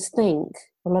leaders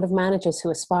a lot of managers who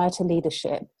aspire to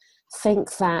leadership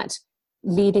think that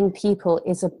leading people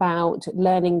is about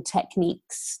learning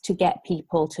techniques to get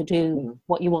people to do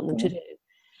what you want them to do.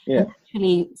 Yeah. And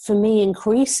actually, for me,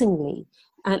 increasingly,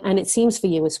 and it seems for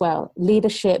you as well,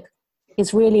 leadership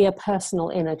is really a personal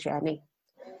inner journey.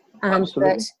 And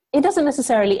Absolutely. that it doesn't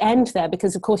necessarily end there,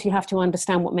 because of course you have to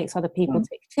understand what makes other people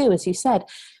tick too, as you said.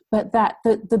 But that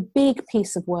the big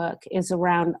piece of work is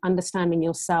around understanding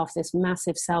yourself, this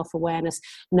massive self-awareness,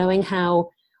 knowing how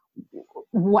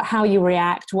you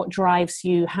react, what drives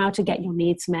you, how to get your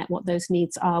needs met, what those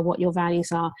needs are, what your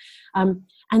values are.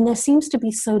 And there seems to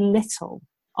be so little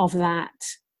of that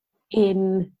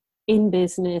in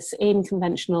business, in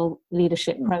conventional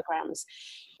leadership programs.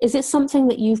 Is it something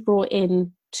that you've brought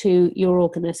in to your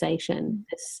organization,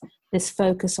 this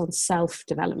focus on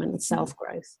self-development and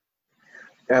self-growth?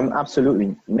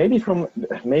 Absolutely.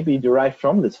 Maybe derived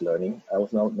from this learning. I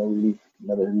was never really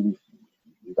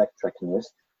backtracking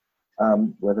this,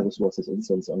 whether this was his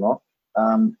instance or not.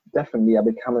 Definitely, I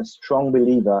become a strong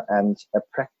believer and a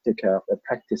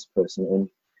practice person in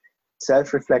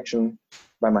self-reflection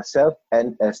by myself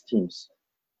and as teams.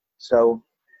 So,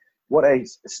 what I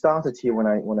started here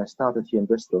when I started here in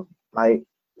Bristol, I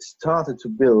started to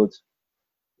build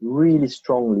really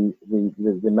strongly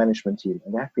the management team.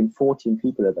 And there have been 14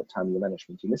 people at that time in the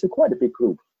management team. It's quite a big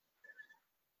group.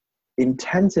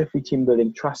 Intensively team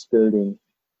building, trust building,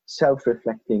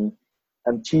 self-reflecting,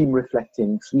 and team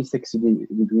reflecting,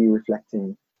 360-degree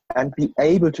reflecting, and be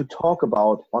able to talk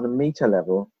about on a meta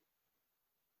level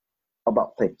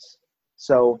about things.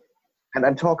 So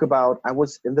and talk about,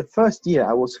 in the first year,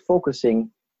 I was focusing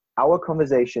our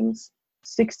conversations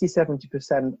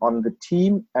 60-70% on the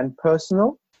team and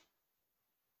personal.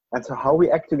 And so how we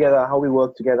act together, how we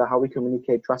work together, how we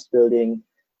communicate, trust building,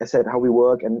 I said, how we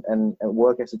work and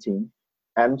work as a team,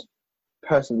 and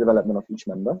personal development of each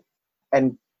member,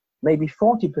 and maybe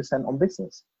 40% on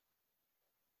business.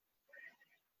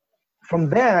 From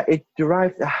there, it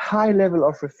derived a high level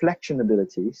of reflection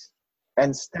abilities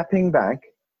and stepping back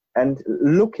and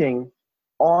looking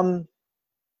on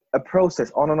a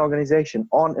process, on an organization,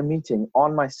 on a meeting,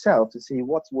 on myself to see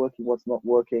what's working, what's not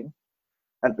working.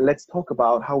 And let's talk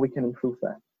about how we can improve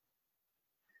that.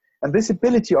 And this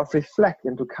ability of reflect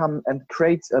and to come and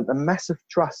create a massive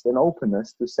trust and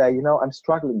openness to say, I'm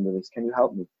struggling with this. Can you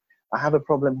help me? I have a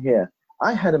problem here.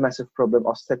 I had a massive problem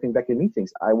of stepping back in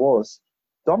meetings. I was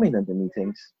dominant in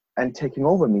meetings and taking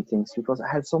over meetings because I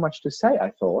had so much to say,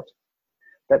 I thought,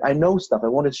 that I know stuff. I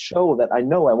want to show that I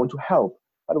know, I want to help.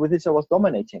 But with this, I was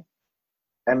dominating.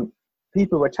 And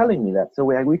people were telling me that. So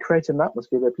we created an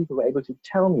atmosphere where people were able to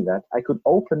tell me that. I could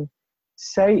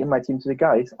say in my team to the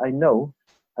guys, I know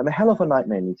I'm a hell of a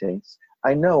nightmare in meetings.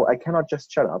 I know I cannot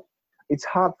just shut up. It's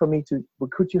hard for me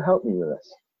could you help me with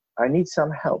this? I need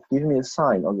some help. Give me a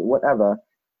sign or whatever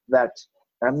that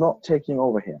I'm not taking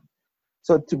over here.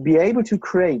 So to be able to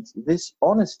create this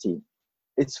honesty,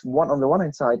 it's on the one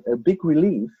hand side, a big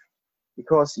relief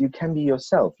because you can be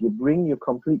yourself. You bring your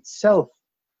complete self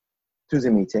to the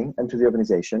meeting and to the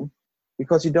organization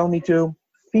because you don't need to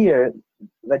fear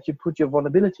that you put your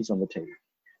vulnerabilities on the table.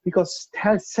 Because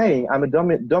saying I'm a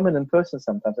dominant person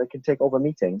sometimes, I can take over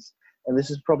meetings, and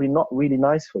this is probably not really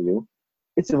nice for you,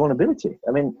 it's a vulnerability.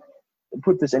 I mean,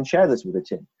 put this and share this with the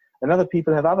team. And other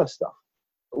people have other stuff.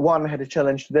 One had a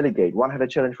challenge to delegate. One had a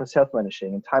challenge for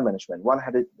self-managing and time management. One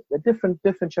had a different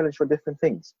challenge for different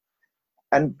things.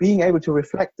 And being able to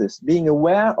reflect this, being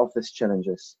aware of these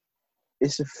challenges,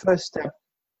 is the first step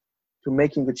to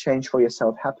making the change for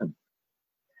yourself happen.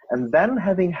 And then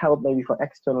having help maybe from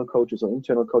external coaches or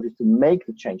internal coaches to make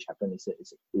the change happen is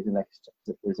the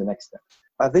next step.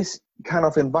 This kind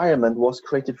of environment was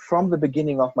created from the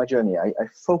beginning of my journey. I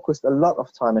focused a lot of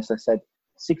time, as I said,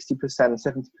 60%,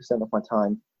 70% of my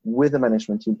time with the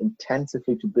management team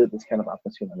intensively to build this kind of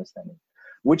atmosphere and understanding,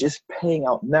 which is paying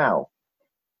out now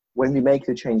when we make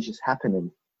the changes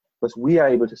happening, because we are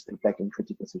able to step back in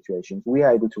critical situations. We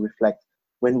are able to reflect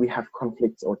when we have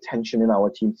conflicts or tension in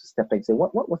our teams, to step back and say,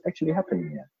 what was actually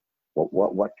happening here?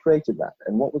 What created that?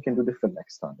 And what we can do different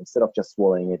next time, instead of just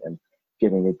swallowing it and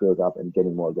getting it built up and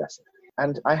getting more aggressive.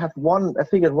 And I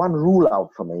figured one rule out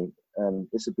for me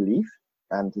is a belief,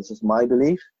 and this is my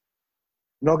belief.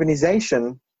 An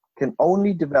organization can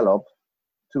only develop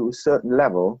to a certain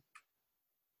level,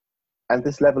 and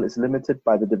this level is limited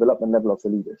by the development level of the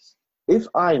leaders. If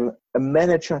I'm a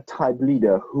manager type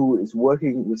leader who is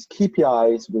working with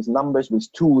KPIs, with numbers,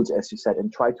 with tools, as you said,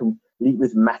 and try to lead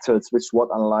with methods, with SWOT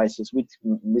analysis,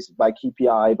 by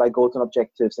KPI, by goals and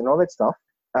objectives and all that stuff,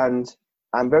 and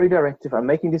I'm very directive, I'm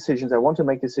making decisions, I want to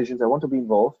make decisions, I want to be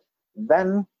involved,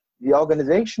 then the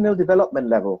organizational development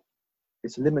level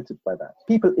is limited by that.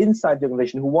 People inside the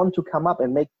organization who want to come up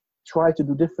and try to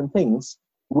do different things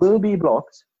will be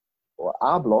blocked or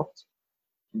are blocked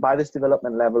by this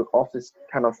development level of this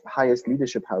kind of highest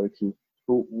leadership hierarchy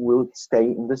who will stay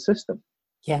in the system.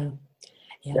 Yeah.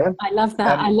 I love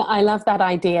that. I love that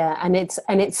idea. And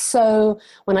it's so,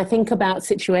 when I think about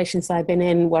situations I've been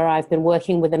in where I've been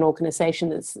working with an organization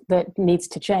that needs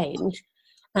to change,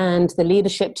 and the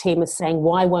leadership team is saying,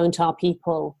 why won't our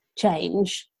people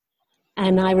change?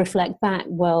 And I reflect back,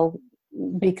 well,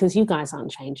 because you guys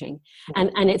aren't changing.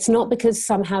 And it's not because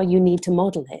somehow you need to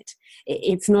model it.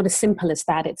 It's not as simple as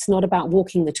that. It's not about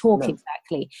walking the talk. No.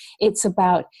 Exactly. It's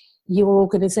about your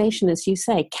organization, as you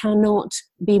say, cannot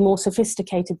be more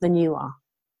sophisticated than you are.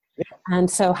 Yeah. And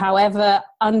so however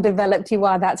undeveloped you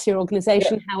are, that's your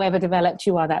organization. Yeah. However developed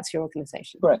you are, that's your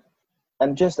organization. Right.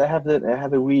 And just I have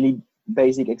a really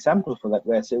basic example for that,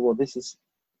 where I say, well, this is,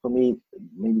 for me,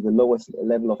 maybe the lowest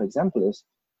level of example is,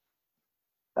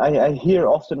 I hear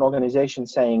often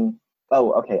organizations saying,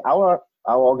 oh, okay, our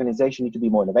organization need to be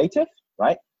more innovative,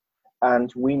 right?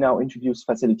 And we now introduce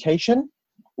facilitation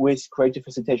with creative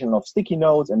facilitation of sticky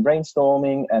notes and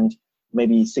brainstorming and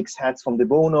maybe 6 hats from De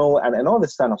Bono and all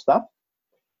this kind of stuff.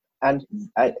 And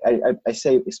I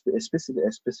say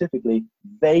specifically,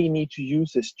 they need to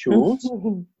use these tools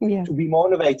to be more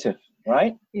innovative,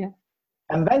 right? Yeah.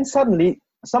 And then suddenly,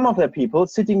 some of their people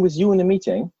sitting with you in a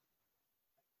meeting,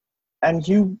 and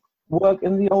you work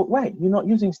in the old way. You're not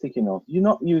using sticky notes. You're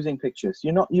not using pictures.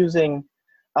 You're not using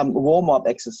warm-up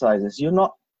exercises. You're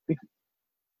not.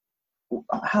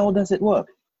 how does it work?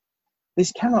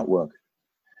 This cannot work.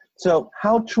 So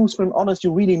how truthful and honest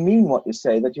you really mean what you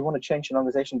say, that you want to change an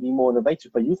organization, be more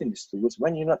innovative by using this tool, is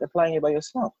when you're not applying it by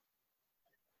yourself.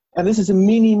 And this is a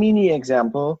mini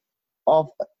example of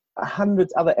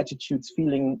hundreds other attitudes,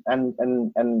 feeling,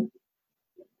 and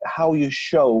how you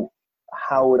show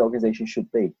how an organization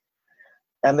should be.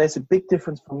 And there's a big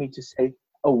difference for me to say,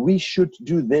 oh, we should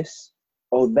do this,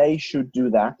 or they should do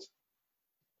that.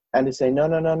 And to say,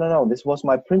 no, this was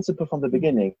my principle from the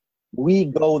beginning. We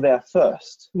go there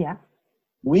first. Yeah.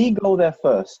 We go there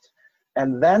first,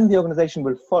 and then the organization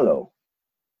will follow.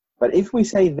 But if we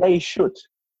say they should,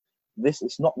 this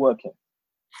is not working.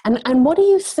 And what do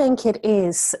you think it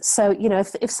is? So,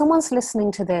 if someone's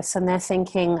listening to this and they're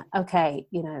thinking, okay,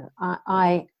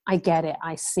 I get it.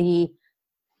 I see,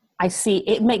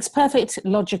 it makes perfect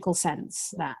logical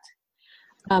sense that,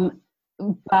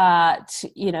 but,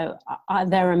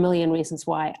 there are a million reasons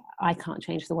why I can't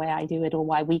change the way I do it, or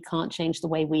why we can't change the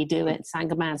way we do it.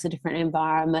 Saint Gobain's a different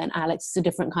environment. Alex is a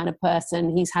different kind of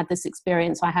person. He's had this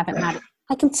experience. I haven't had it.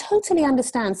 I can totally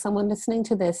understand someone listening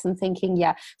to this and thinking,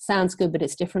 yeah, sounds good, but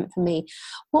it's different for me.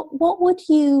 What would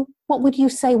you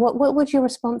say? What would your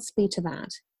response be to that?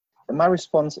 My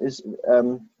response is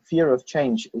fear of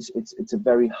change. It's a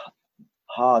very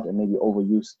hard and maybe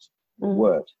overused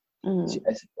word,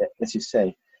 as you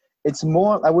say. It's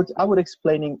more. I would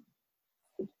explaining.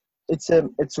 It's a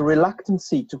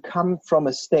reluctancy to come from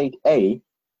a state A,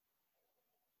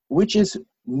 which is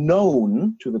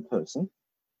known to the person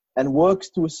and works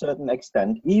to a certain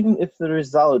extent, even if the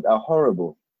results are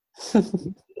horrible.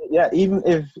 Yeah, even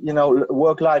if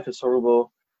work life is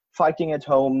horrible, fighting at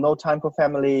home, no time for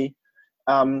family.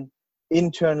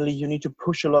 Internally, you need to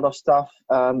push a lot of stuff.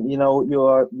 You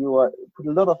are put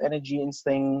a lot of energy in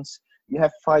things. You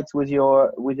have fights with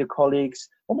your colleagues,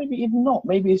 or maybe even not.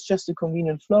 Maybe it's just a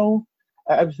convenient flow.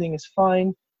 Everything is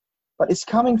fine, but it's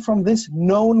coming from this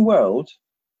known world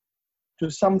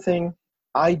to something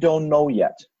I don't know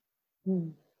yet.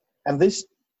 And this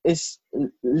is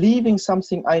leaving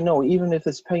something I know, even if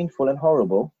it's painful and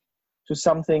horrible, to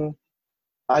something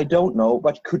I don't know,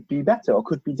 but could be better or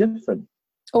could be different.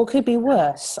 Or could be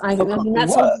worse. I mean,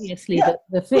 that's obviously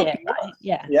the fear, right?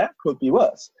 Yeah. Yeah, could be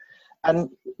worse. And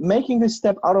making this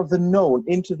step out of the known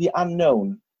into the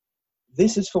unknown,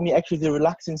 this is for me actually the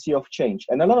reluctancy of change.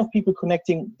 And a lot of people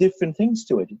connecting different things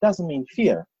to it. It doesn't mean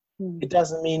fear. It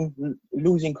doesn't mean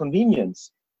losing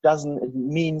convenience. It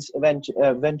means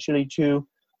eventually to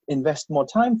invest more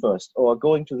time first, or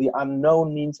going to the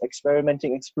unknown means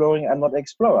experimenting, exploring. I'm not an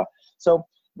explorer. So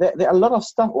there are a lot of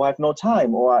stuff, or I have no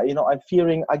time, or I'm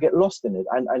fearing I get lost in it.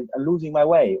 I'm losing my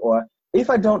way, or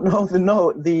if I don't know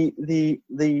the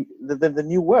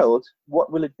new world,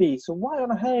 what will it be? So why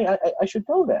on hey I should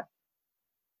go there?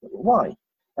 Why?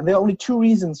 And there are only two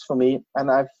reasons for me,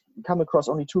 and I've come across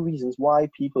only two reasons why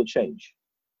people change.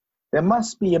 There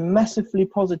must be a massively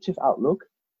positive outlook,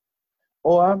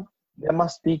 or there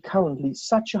must be currently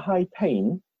such a high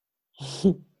pain,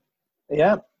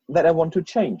 that I want to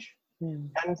change.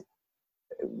 And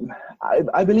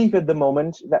I believe at the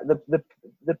moment that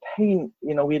the pain,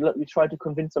 we try to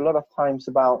convince a lot of times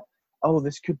about, oh,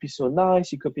 this could be so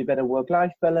nice, you could be a better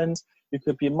work-life balance, you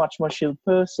could be a much more chilled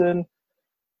person.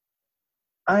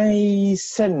 I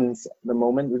sense at the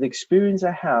moment, with the experience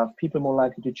I have, people are more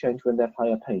likely to change when they have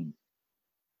higher pain.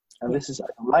 And this is, I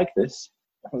don't like this.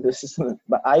 This is,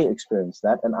 but I experienced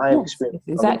that, and I experienced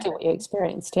exactly what you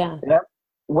experienced. Yeah.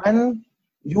 When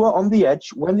you are on the edge,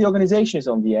 when the organization is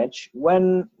on the edge,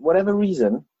 when whatever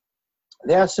reason,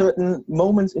 there are certain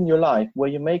moments in your life where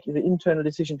you make the internal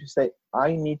decision to say,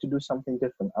 I need to do something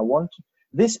different.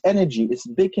 This energy is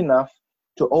big enough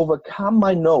to overcome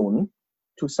my known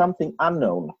to something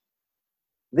unknown.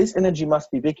 This energy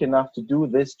must be big enough to do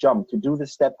this jump, to do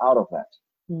this step out of that.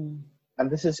 And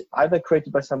this is either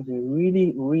created by something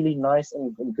really, really nice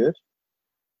and good,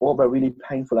 or by really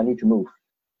painful, I need to move.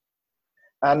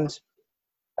 And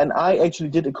I actually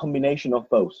did a combination of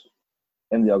both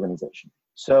in the organization.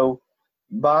 So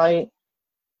by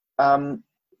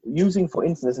using, for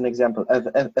instance, as an example,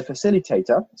 a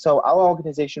facilitator. So our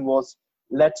organization was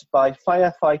led by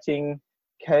firefighting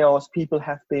chaos.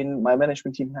 My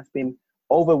management team have been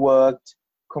overworked,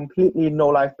 completely no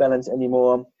life balance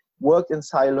anymore, worked in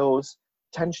silos,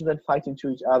 tension and fighting to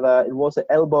each other. It was an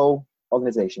elbow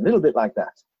organization, a little bit like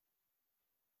that.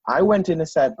 I went in and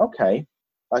said, okay,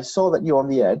 I saw that you're on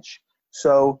the edge.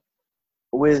 So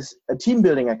with a team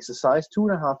building exercise,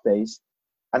 2.5 days,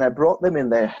 and I brought them in.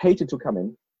 They hated to come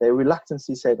in. They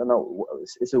reluctantly said, oh, no,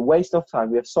 it's a waste of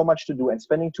time. We have so much to do, and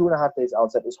spending 2.5 days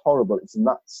outside is horrible. It's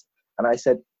nuts. And I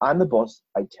said, I'm the boss.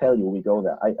 I tell you, we go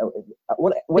there.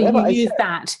 Whatever I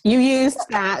said. You used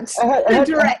that. I had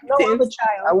no other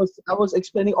child. I was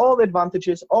explaining all the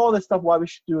advantages, all the stuff why we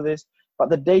should do this. But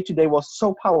the day-to-day was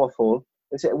so powerful.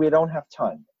 They said, we don't have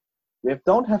time. We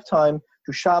don't have time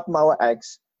to sharpen our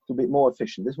axe to be more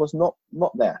efficient. This was not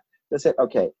there. They said,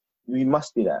 okay, we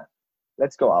must be there.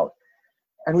 Let's go out.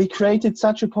 And we created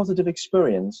such a positive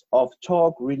experience of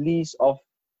talk, release of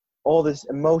all these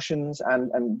emotions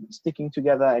and sticking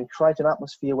together, and create an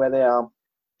atmosphere where they are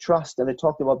trust, and they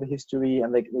talked about the history,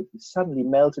 and they suddenly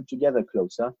melted together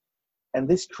closer. And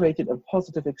this created a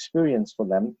positive experience for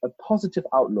them, a positive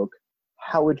outlook,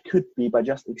 how it could be by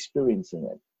just experiencing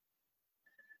it.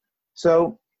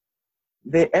 So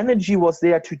the energy was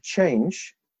there to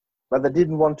change, but they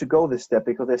didn't want to go this step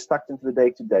because they're stuck into the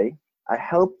day-to-day. I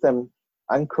helped them,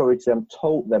 encouraged them,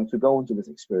 told them to go into this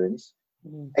experience,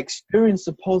 experience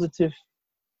a positive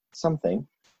something.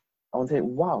 I want to say,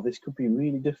 wow, this could be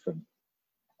really different.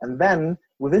 And then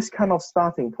with this kind of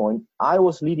starting point, I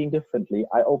was leading differently.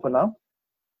 I opened up.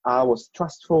 I was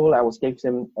trustful. I gave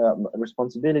them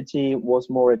responsibility, was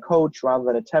more a coach rather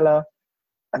than a teller.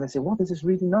 And they said, wow, this is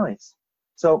really nice.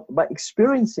 So by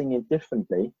experiencing it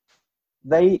differently,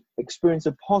 they experienced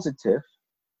a positive,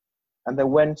 and they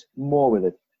went more with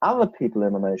it. Other people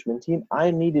in my management team, I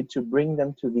needed to bring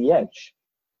them to the edge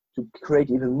to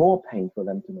create even more pain for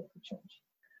them to make the change.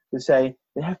 To say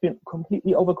they have been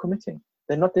completely overcommitting.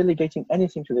 They're not delegating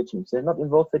anything to the teams. They're not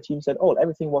involved the teams at all.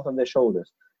 Everything was on their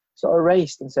shoulders. So I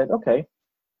raised and said, okay,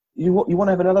 you want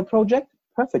to have another project?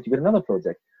 Perfect, you get another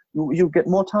project. You get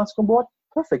more tasks on board?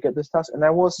 Perfect, get this task. And I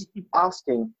was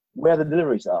asking where the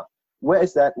deliveries are. Where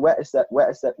is that? Where is that? Where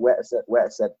is that? Where is that? Where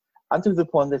is that? Until the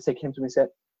point that they came to me and said,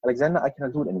 Alexander, I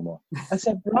cannot do it anymore. I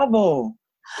said, bravo,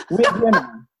 we're here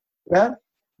now. Yeah?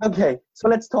 Okay, so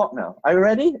let's talk now. Are you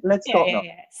ready? Let's talk now.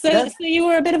 Yeah. So you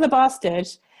were a bit of a bastard.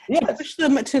 Yes. To push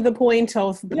them to the point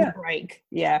of the break.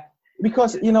 Yeah.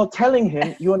 Because, telling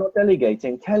him you are not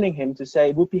delegating, telling him to say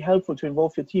it would be helpful to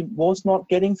involve your team was not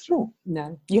getting through.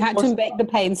 No, you had to make the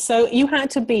pain. So you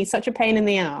had to be such a pain in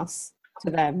the ass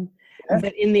to them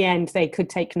that in the end they could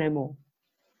take no more.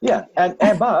 Yeah,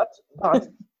 but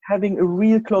having a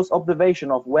real close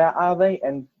observation of where are they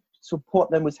and support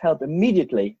them with help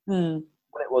immediately when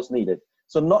it was needed.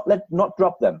 So not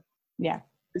drop them. Yeah.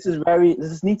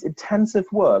 This needs intensive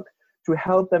work to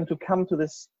help them to come to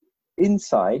this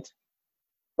insight.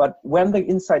 But when the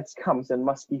insights comes, there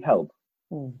must be help,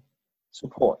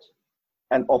 support,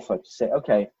 and offer to say,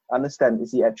 okay, understand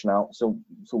it's the edge now. So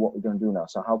what we're going to do now?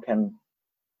 So how can,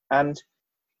 and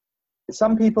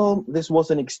some people, this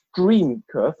was an extreme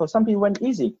curve. For some people, it went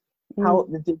easy. How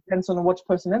it depends on what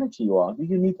personality you are.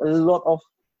 You need a lot of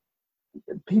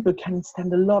people can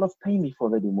stand a lot of pain before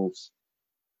they do moves.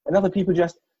 And other people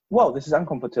just, wow, this is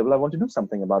uncomfortable. I want to do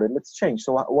something about it. Let's change.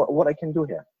 So what I can do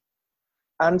here.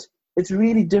 And it's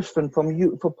really different from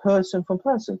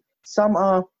person. Some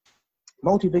are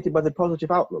motivated by the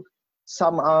positive outlook.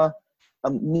 Some are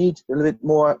need a little bit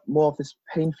more of this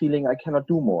pain feeling. I cannot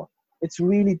do more. It's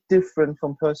really different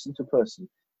from person to person.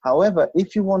 However,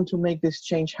 if you want to make this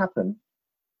change happen,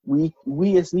 we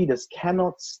as leaders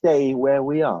cannot stay where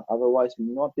we are. Otherwise,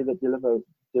 we're not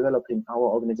developing our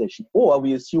organization, or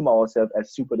we assume ourselves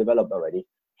as super developed already,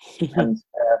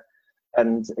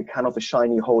 and a kind of a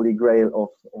shiny holy grail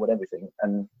of everything.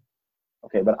 And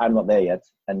okay, but I'm not there yet,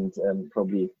 and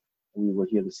probably we will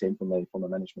hear the same from a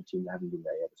management team that haven't been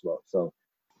there yet as well. So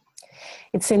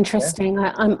it's interesting.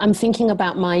 Yeah. I'm thinking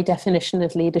about my definition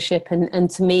of leadership, and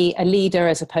to me, a leader,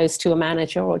 as opposed to a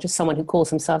manager or just someone who calls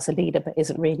themselves a leader but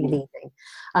isn't really leading.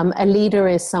 A leader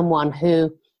is someone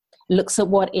who looks at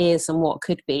what is and what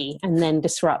could be, and then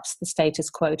disrupts the status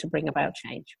quo to bring about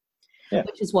change. Yeah.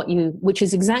 Which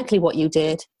is exactly what you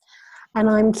did. And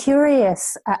I'm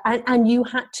curious, and you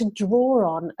had to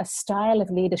draw on a style of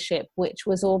leadership which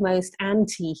was almost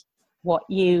anti what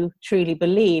you truly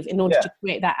believe in order to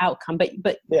create that outcome.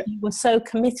 But you were so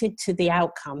committed to the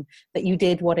outcome that you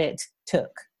did what it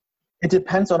took. It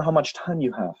depends on how much time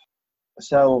you have.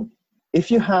 So if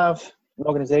you have an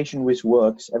organization which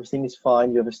works, everything is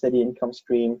fine, you have a steady income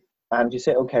stream, and you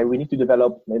say, okay, we need to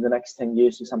develop in the next 10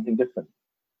 years to something different.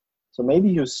 So maybe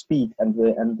your speed and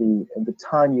the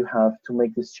time you have to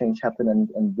make this change happen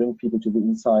and bring people to the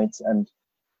insights and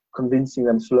convincing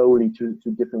them slowly to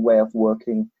different way of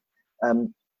working.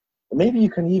 Maybe you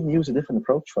can even use a different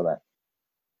approach for that.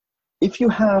 If you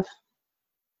have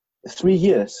 3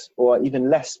 years or even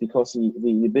less because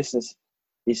the business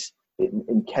is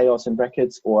in chaos in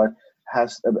brackets or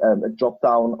has a drop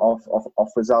down of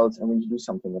results and we need to do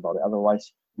something about it.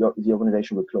 Otherwise, the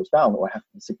organization will close down or have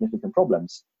significant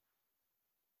problems.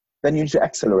 then you need to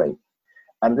accelerate.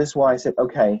 And this is why I said,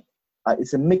 okay,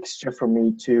 it's a mixture for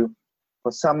me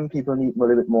for some people need a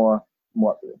little bit more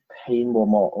pain,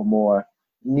 more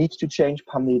need to change.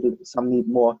 Some need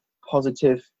more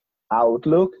positive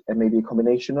outlook, and maybe a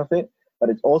combination of it. But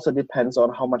it also depends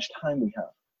on how much time we have.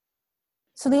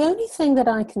 So the only thing that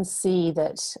I can see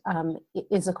that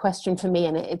is a question for me,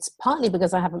 and it's partly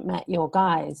because I haven't met your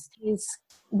guys, is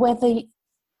whether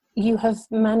you have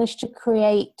managed to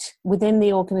create within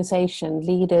the organization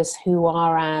leaders who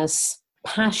are as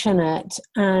passionate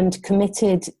and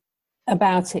committed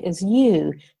about it as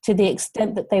you, to the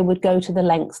extent that they would go to the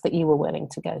lengths that you were willing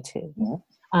to go to.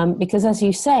 Mm-hmm. Because as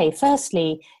you say,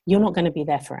 firstly, you're not going to be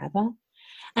there forever.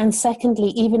 And secondly,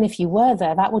 even if you were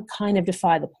there, that would kind of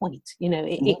defy the point. You know,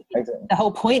 Exactly. The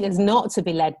whole point is not to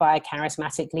be led by a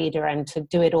charismatic leader and to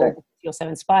do it all because you're so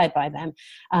inspired by them,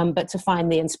 but to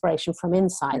find the inspiration from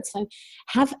inside. So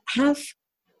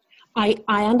I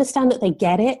understand that they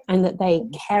get it and that they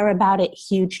care about it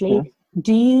hugely.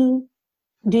 Do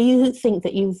you think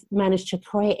that you've managed to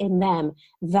create in them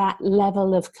that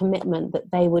level of commitment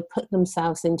that they would put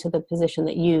themselves into the position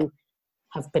that you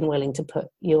have been willing to put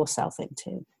yourself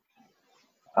into?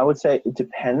 I would say it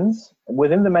depends.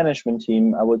 Within the management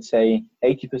team, I would say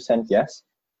 80% yes.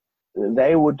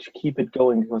 They would keep it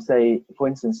going because for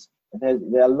instance, there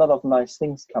are a lot of nice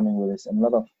things coming with this and a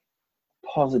lot of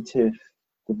positive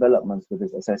developments with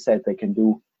this. As I said, they can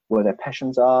do where their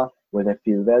passions are, where they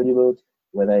feel valuable,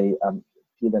 where they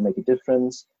feel they make a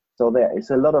difference. So there is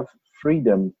a lot of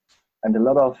freedom and a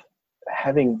lot of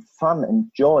having fun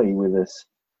and joy with this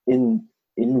in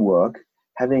work.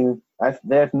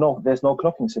 There's no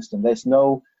clocking system. There's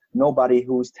nobody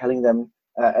who's telling them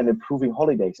and approving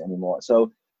holidays anymore.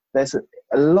 So there's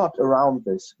a lot around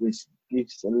this, which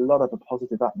gives a lot of a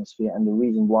positive atmosphere and the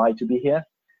reason why to be here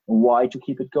and why to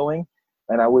keep it going.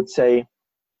 And I would say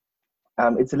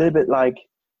it's a little bit like,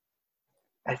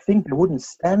 I think they wouldn't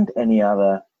stand any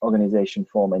other organization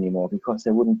form anymore because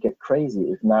they wouldn't get crazy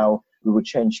if now we would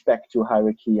change back to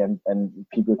hierarchy and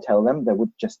people tell them. They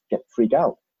would just freak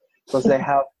out because they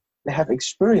have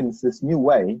experienced this new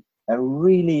way and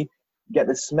really get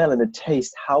the smell and the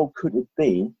taste. How could it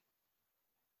be?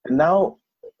 And now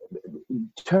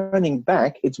turning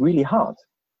back, it's really hard.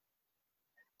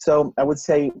 So I would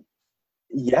say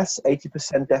yes,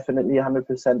 80% definitely,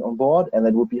 100% on board, and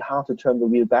it would be hard to turn the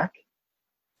wheel back.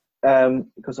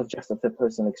 Because of their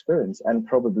personal experience, and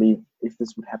probably if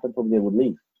this would happen, probably they would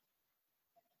leave.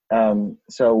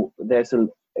 So there's a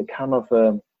kind of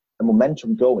a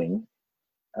momentum going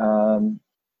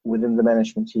within the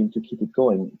management team to keep it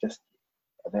going. Just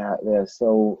there's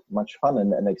so much fun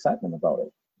and excitement about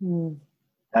it.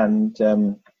 And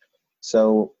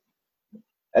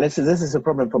this is a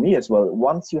problem for me as well.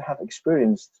 Once you have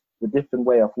experienced the different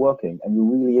way of working and you're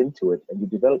really into it and you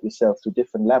develop yourself to a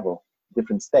different level,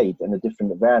 different state and a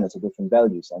different awareness of different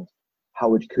values and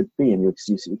how it could be, and you're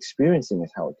experiencing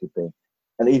it how it could be,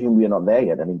 and even we are not there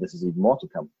yet. I mean, this is even more to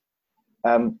come.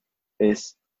 Can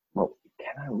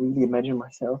I really imagine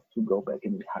myself to go back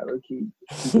in the hierarchy?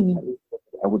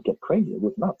 I would get crazy. I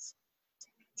would nuts.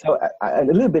 So a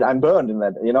little bit, I'm burned in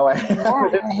that, you know.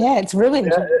 Yeah, it's ruined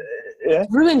you. Yeah.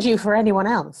 It's ruined you for anyone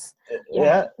else.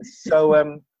 Yeah.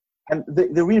 So and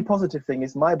the real positive thing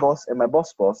is my boss and my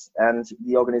boss and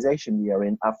the organization we are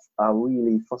in are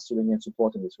really fostering and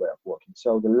supporting this way of working.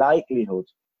 So the likelihood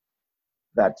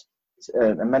that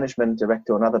a management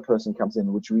director or another person comes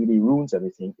in which really ruins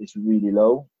everything is really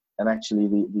low. And actually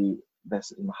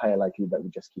there's a higher likelihood that we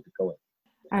just keep it going.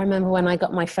 I remember when I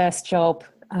got my first job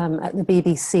at the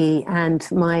BBC and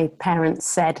my parents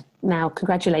said, now,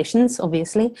 congratulations,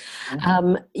 obviously.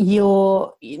 Mm-hmm.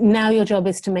 Your job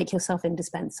is to make yourself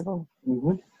indispensable.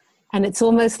 Mm-hmm. And it's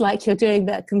almost like you're doing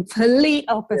the complete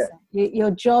opposite. Yeah. Your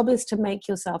job is to make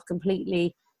yourself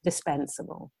completely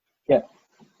dispensable. Yeah.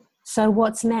 So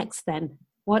what's next then?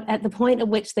 What, at the point at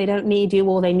which they don't need you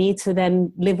or they need to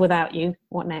then live without you,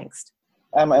 what next?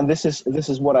 And this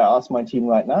is what I ask my team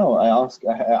right now. I ask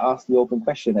the open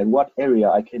question: at what area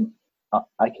I can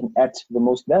add the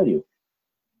most value.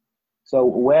 So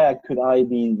where could I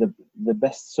be the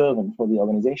best servant for the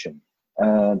organization?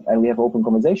 And we have open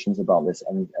conversations about this.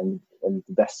 And the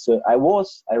best I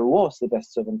was the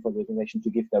best servant for the organization to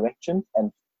give direction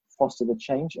and foster the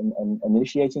change and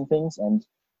initiating things and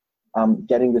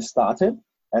getting this started.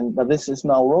 But this is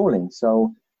now rolling.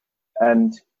 So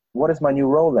and. What is my new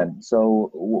role then?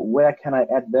 So where can I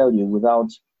add value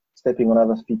without stepping on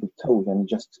other people's toes and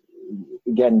just,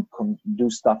 again, do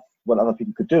stuff what other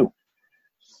people could do?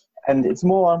 And it's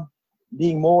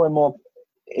being more and more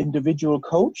individual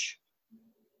coach,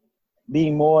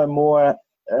 being more and more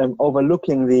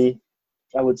overlooking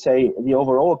I would say, the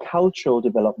overall cultural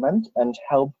development and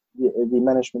help the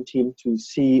management team to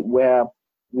see where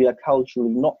we are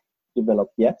culturally not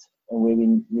developed yet and where we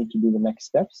need to do the next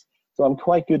steps. So I'm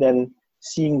quite good at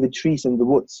seeing the trees in the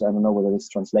woods. I don't know whether this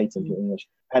translates into English.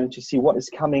 And to see what is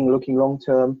coming, looking long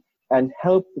term, and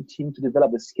help the team to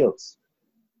develop the skills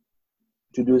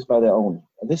to do this by their own.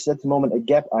 And this is at the moment a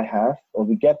gap I have, or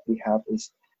the gap we have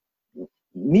is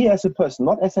me as a person,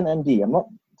 not as an MD. I'm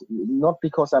not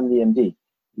because I'm the MD.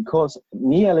 Because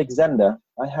me, Alexander,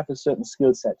 I have a certain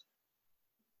skill set,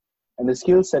 and the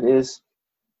skill set is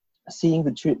seeing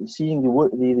the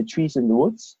trees in the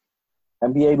woods,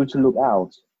 and be able to look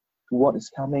out to what is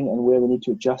coming and where we need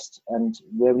to adjust and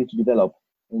where we need to develop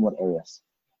in what areas,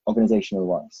 organizational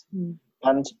wise.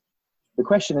 And the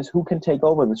question is, who can take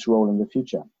over this role in the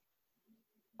future?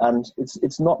 And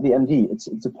it's not the MD.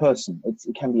 It's a person.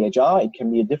 It can be HR. It can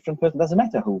be a different person. Doesn't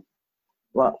matter who.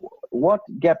 Well, what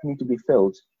gap need to be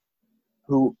filled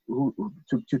to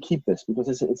keep this?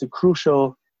 Because it's a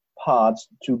crucial part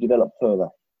to develop further.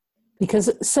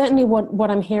 Because certainly what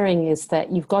I'm hearing is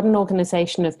that you've got an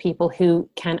organization of people who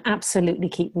can absolutely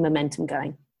keep the momentum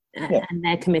going, and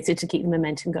they're committed to keep the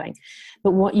momentum going.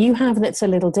 But what you have that's a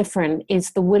little different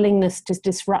is the willingness to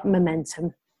disrupt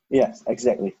momentum. Yes,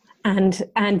 exactly. And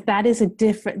that is a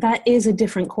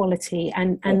different quality,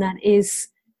 and that is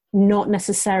not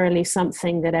necessarily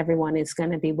something that everyone is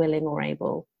going to be willing or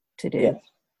able to do.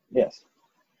 Yes.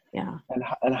 Yeah.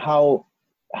 And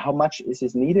how much is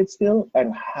this needed still,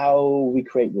 and how we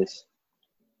create this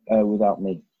without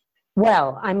me?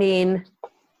 Well, I mean,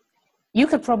 you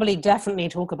could probably definitely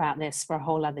talk about this for a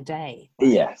whole other day. Right?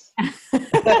 Yes.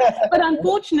 But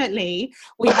unfortunately,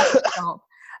 we have to stop.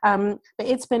 But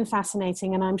it's been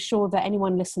fascinating, and I'm sure that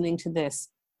anyone listening to this,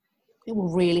 it will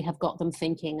really have got them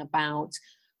thinking about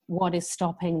what is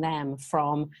stopping them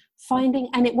from finding,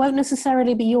 and it won't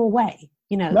necessarily be your way,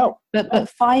 but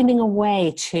finding a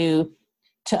way to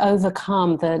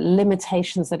overcome the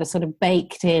limitations that are sort of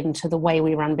baked into the way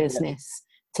we run business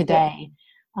today.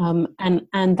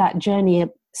 And that journey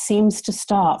seems to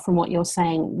start from what you're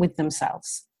saying with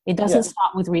themselves. It doesn't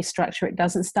start with restructure. It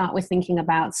doesn't start with thinking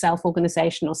about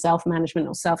self-organization or self-management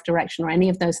or self-direction or any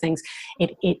of those things.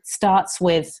 It starts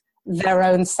with their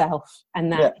own self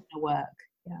and that inner work.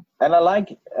 Yeah. And I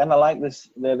like this.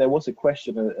 There was a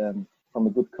question from a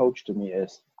good coach to me.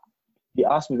 He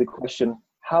asked me the question,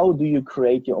 how do you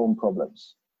create your own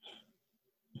problems?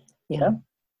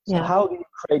 So how do you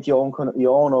create your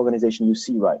own organization you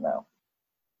see right now?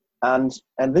 And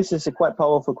this is a quite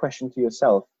powerful question to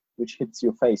yourself, which hits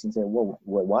your face and say, well,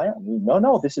 why?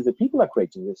 No, this is the people are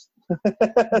creating this.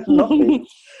 Not me.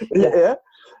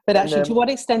 But actually, to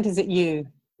what extent is it you?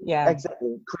 Yeah.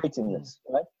 Exactly. Creating this,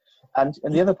 right? And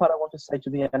the other part I want to say to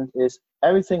the end is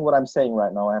everything what I'm saying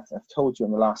right now, I've told you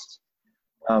in the last,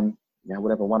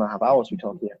 1.5 hours we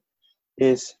talked here,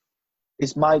 is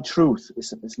my truth,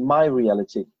 is my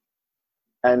reality.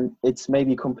 And it's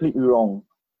maybe completely wrong,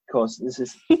 because this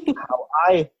is how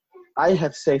I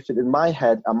have saved it in my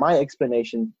head, and my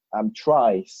explanation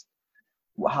tries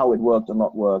how it worked or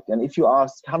not worked. And if you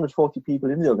ask 140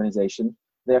 people in the organization,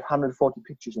 they have 140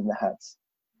 pictures in their heads.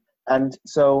 And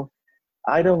so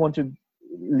I don't want to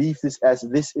leave this as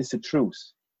this is the truth.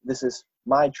 This is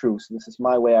my truth. This is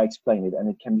my way I explain it. And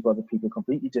it can be for other people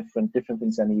completely different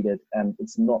things are needed. And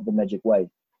it's not the magic way.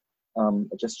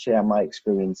 I just share my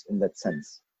experience in that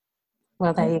sense.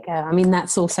 Well, there you go. I mean,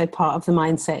 that's also part of the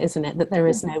mindset, isn't it? That there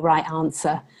is no right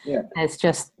answer. Yeah. There's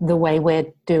just the way we're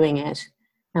doing it.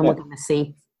 And we're going to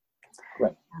see.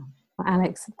 Right. Well,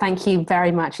 Alex, thank you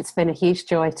very much. It's been a huge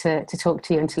joy to talk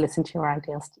to you and to listen to your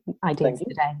ideas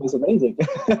today. It was amazing.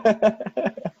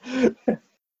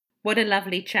 What a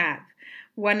lovely chap.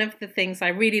 One of the things I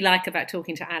really like about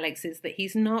talking to Alex is that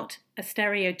he's not a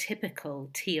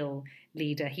stereotypical teal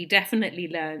leader. He definitely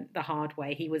learned the hard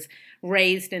way. He was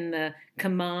raised in the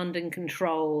command and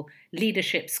control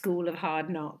leadership school of hard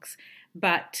knocks.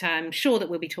 But I'm sure that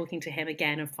we'll be talking to him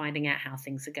again and finding out how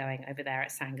things are going over there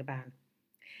at Saint Gobain.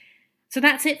 So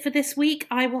that's it for this week.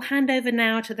 I will hand over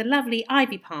now to the lovely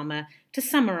Ivy Palmer to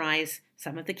summarise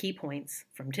some of the key points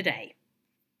from today.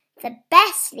 The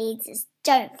best leaders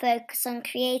don't focus on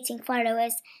creating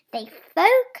followers, they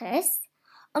focus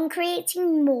on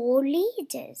creating more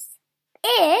leaders.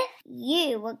 If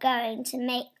you were going to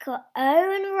make your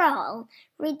own role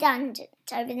redundant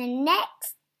over the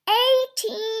next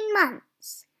 18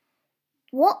 months,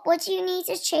 what would you need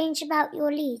to change about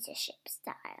your leadership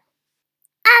style?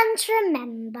 And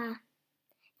remember,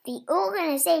 the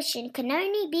organisation can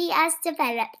only be as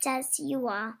developed as you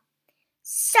are.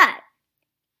 So,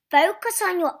 focus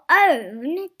on your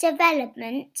own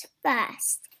development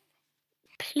first.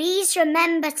 Please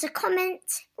remember to comment,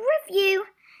 review,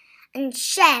 and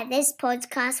share this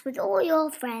podcast with all your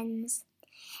friends.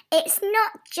 It's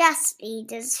not just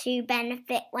leaders who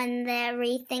benefit when they're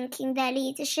rethinking their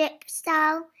leadership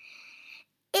style.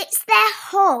 It's their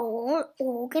whole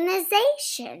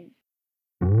organisation.